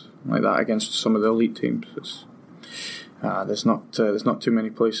nights like that against some of the elite teams, there's not too many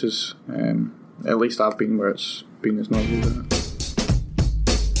places. At least I've been where it's been as noisy.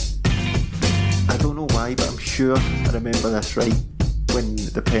 I don't know why, but I'm sure I remember this right. When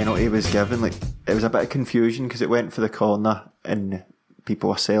the penalty was given, it was a bit of confusion because it went for the corner and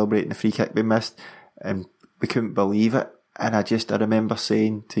people were celebrating the free kick being missed, and we couldn't believe it. And I remember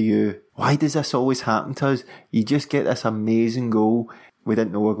saying to you, why does this always happen to us? You just get this amazing goal. We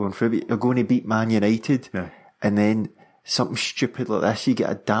didn't know we were going through, but you're going to beat Man United. Yeah. And then something stupid like this, you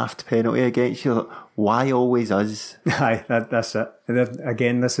get a daft penalty against you. Like, why always us? Aye, that's it. And then,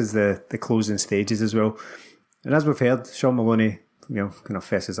 again, this is the closing stages as well. And as we've heard, Sean Maloney, kind of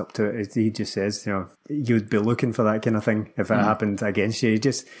fesses up to it. He just says, you'd be looking for that kind of thing if it happened against you.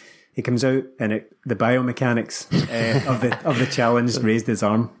 He comes out and the biomechanics of the challenge raised his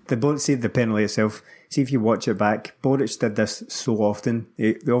arm. See the penalty itself. See if you watch it back. Boric did this so often.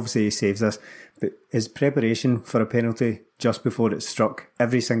 Obviously he saves this, but his preparation for a penalty just before it's struck,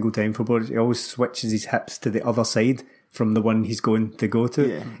 every single time for Boric, he always switches his hips to the other side from the one he's going to go to.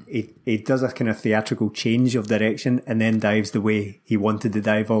 Yeah. He does a kind of theatrical change of direction and then dives the way he wanted to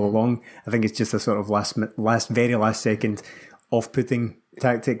dive all along. I think it's just a sort of very last second off-putting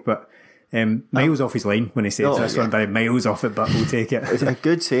tactic, but Miles off his line when he saves this one, by miles off it, but we'll take it. It's a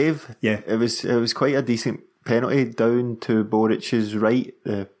good save. Yeah. It was quite a decent penalty down to Boric's right,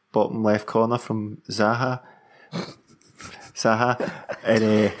 the bottom left corner from Zaha,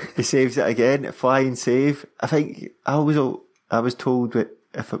 and he saves it again, flying save. I think I was told that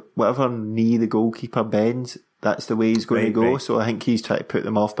whatever knee the goalkeeper bends, that's the way he's going to go. Right. So I think he's trying to put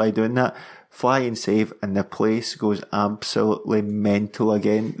them off by doing that. Flying save, and the place goes absolutely mental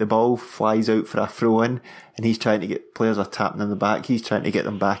again. The ball flies out for a throw in, and he's trying to get players are tapping in the back. He's trying to get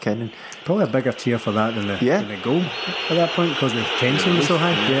them back in. Probably a bigger cheer for that than the goal at that point, because the tension was so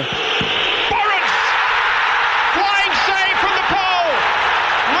high. Yeah. Borich! Flying save from the pole!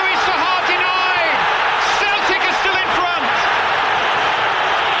 Louis Saha denied! Celtic are still in front!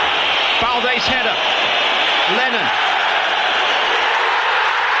 Balde's header. Lennon.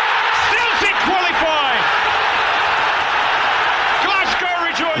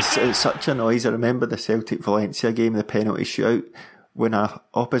 It's such a noise. I remember the Celtic-Valencia game, the penalty shootout, when a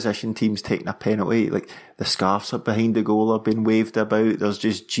opposition team's taking a penalty, like the scarves are behind the goal are being waved about, there's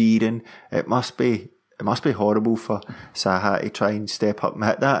just jeering. It must be horrible for Zaha to try and step up and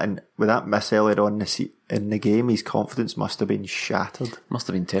hit that, and with that miss earlier on in the game, his confidence must have been shattered. Must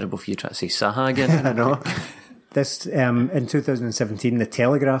have been terrible for you trying to say Zaha again. I know. This in 2017, the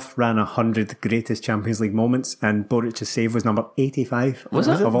Telegraph ran 100 greatest Champions League moments, and Boric's save was number 85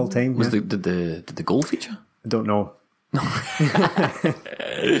 of all time. Did the goal feature? I don't know.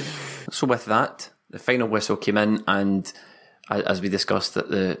 So with that, the final whistle came in, and as we discussed at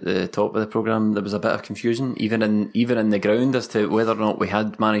the top of the programme, there was a bit of confusion, even in the ground, as to whether or not we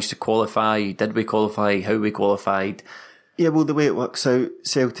had managed to qualify. Did we qualify? How we qualified? Yeah, well, the way it works out,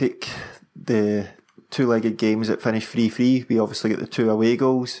 Celtic, the two-legged games that finished 3-3. We obviously get the 2 away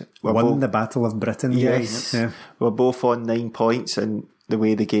goals. Won the Battle of Britain. Yes. Yeah. We're both on 9 points, and the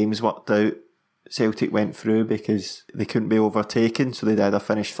way the games worked out, Celtic went through because they couldn't be overtaken, so they'd either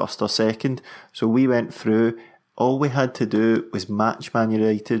finish first or second. So we went through. All we had to do was match Man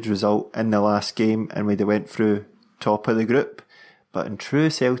United's result in the last game, and we went through top of the group. But in true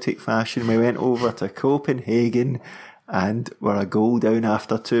Celtic fashion, we went over to Copenhagen and were a goal down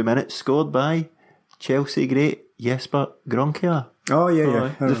after 2 minutes, scored by Chelsea great Jesper Grønkjær. Oh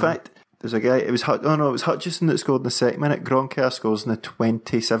yeah. In fact, there's a guy. It was Hutchison that scored in the 2nd minute. Grønkjær scores in the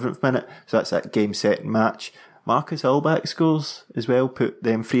 27th minute. So that's that game, set and match. Marcus Alback scores as well. Put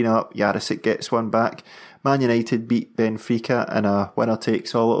them 3-0 up. Jarosik gets one back. Man United beat Benfica in a winner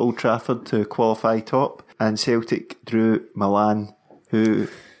takes all at Old Trafford to qualify top. And Celtic drew Milan, who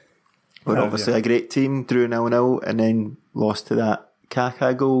were obviously a great team. Drew 0-0 and then lost to that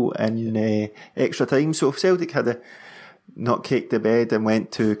Kaká goal in extra time. So if Celtic had not caked the bed and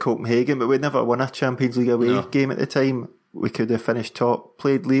went to Copenhagen, but we'd never won a Champions League away game at the time, we could have finished top,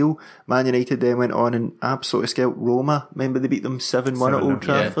 played Lille. Man United then went on and absolutely scalped Roma. Remember they beat them 7-1 at Old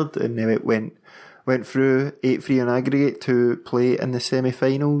Trafford, and they went through 8-3 on aggregate to play in the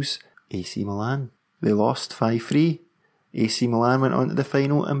semi-finals. AC Milan, they lost 5-3. AC Milan went on to the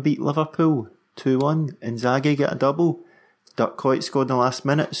final and beat Liverpool 2-1. Inzaghi got a double. Dirk Kuyt scored in the last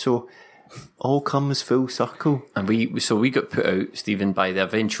minute, so all comes full circle. And we got put out, Stephen, by the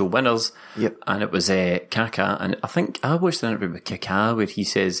eventual winners. Yep. And it was Kaká, and I think I watched an interview with Kaká where he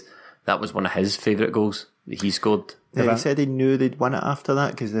says that was one of his favourite goals that he scored. Yeah, he said he knew they'd won it after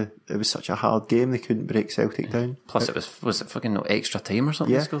that because it was such a hard game they couldn't break Celtic down. Plus it was it fucking no extra time or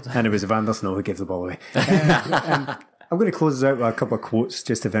something? Yeah, and it was Van der Snow who gave the ball away. I'm going to close this out with a couple of quotes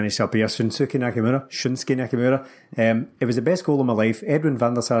just to finish up here. Shunsuke Nakamura. It was the best goal of my life. Edwin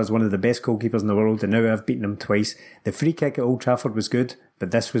van der Sar is one of the best goalkeepers in the world, and now I've beaten him twice. The free kick at Old Trafford was good,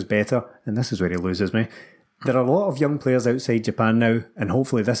 but this was better, and this is where he loses me. There are a lot of young players outside Japan now, and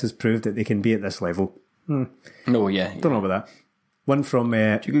hopefully this has proved that they can be at this level. No, yeah. Don't know about that. One from...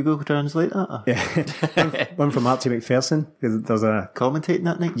 Did you Google Translate that? Yeah. one from Archie McPherson. There's a... Commentating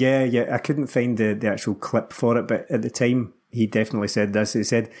that night? Yeah. I couldn't find the actual clip for it, but at the time, he definitely said this. He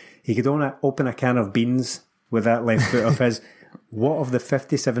said he could only open a can of beans with that left foot of his. What of the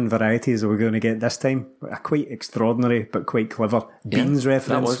 57 varieties are we going to get this time? A quite extraordinary, but quite clever beans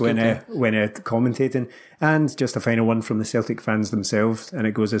reference when commentating. And just a final one from the Celtic fans themselves, and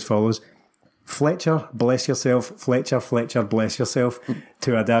it goes as follows. Fletcher, bless yourself. Fletcher, bless yourself.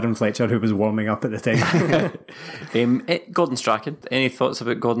 To a Darren Fletcher who was warming up at the time. Gordon Strachan. Any thoughts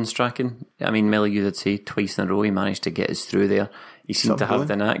about Gordon Strachan? I mean, Melly, you did say twice in a row he managed to get us through there. He seemed to have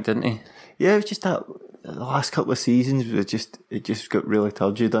the knack, didn't he? Yeah, it was just that the last couple of seasons, it just got really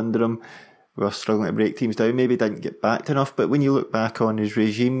turgid under him. We were struggling to break teams down. Maybe didn't get backed enough, but when you look back on his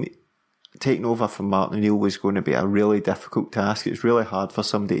regime, taking over from Martin O'Neill was going to be a really difficult task. It's really hard for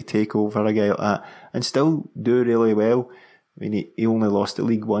somebody to take over a guy like that and still do really well. I mean, he only lost the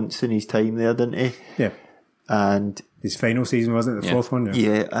league once in his time there, didn't he? Yeah. And his final season, wasn't it? The fourth one?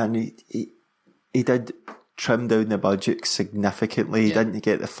 Yeah, and he did trim down the budget significantly. He didn't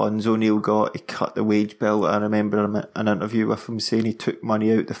get the funds O'Neill got. He cut the wage bill. I remember an interview with him saying he took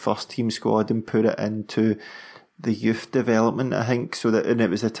money out the first team squad and put it into the youth development, I think, and it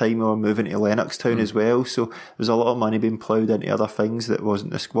was the time we were moving to Lennoxtown as well, so there was a lot of money being ploughed into other things that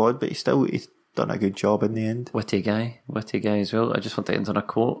wasn't the squad, but he's done a good job in the end. Witty guy as well. I just want to end on a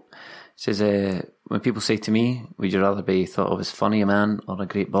quote. It says, when people say to me, would you rather be thought of as funny a man or a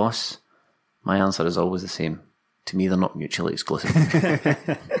great boss? My answer is always the same. To me, they're not mutually exclusive.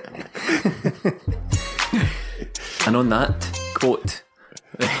 And on that quote,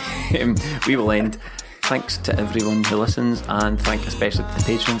 we will end. Thanks to everyone who listens, and thank especially to the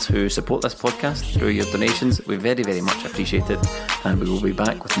patrons who support this podcast through your donations. We very, very much appreciate it, and we will be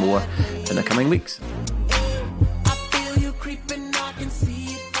back with more in the coming weeks.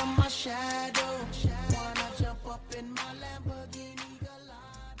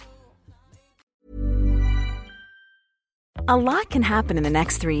 A lot can happen in the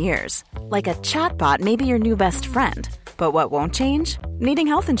next 3 years. Like a chatbot may be your new best friend. But what won't change? Needing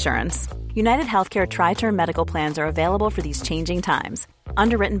health insurance. United Healthcare Tri-Term Medical Plans are available for these changing times.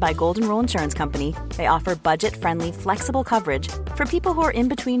 Underwritten by Golden Rule Insurance Company, they offer budget-friendly, flexible coverage for people who are in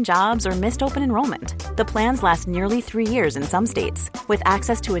between jobs or missed open enrollment. The plans last nearly 3 years in some states, with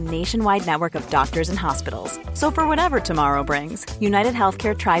access to a nationwide network of doctors and hospitals. So for whatever tomorrow brings, United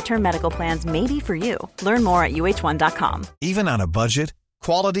Healthcare Tri-Term Medical Plans may be for you. Learn more at uh1.com. Even on a budget,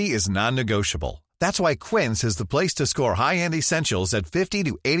 quality is non-negotiable. That's why Quince is the place to score high-end essentials at 50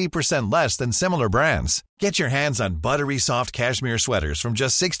 to 80% less than similar brands. Get your hands on buttery soft cashmere sweaters from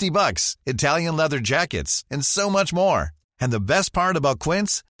just $60, Italian leather jackets, and so much more. And the best part about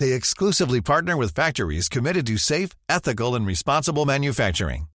Quince, they exclusively partner with factories committed to safe, ethical, and responsible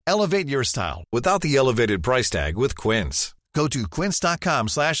manufacturing. Elevate your style without the elevated price tag with Quince. Go to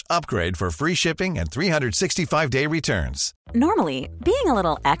quince.com/upgrade for free shipping and 365-day returns. Normally, being a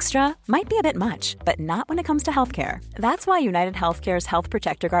little extra might be a bit much, but not when it comes to healthcare. That's why United Healthcare's Health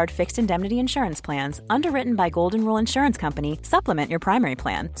Protector Guard fixed indemnity insurance plans, underwritten by Golden Rule Insurance Company, supplement your primary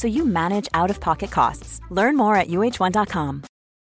plan so you manage out-of-pocket costs. Learn more at uh1.com.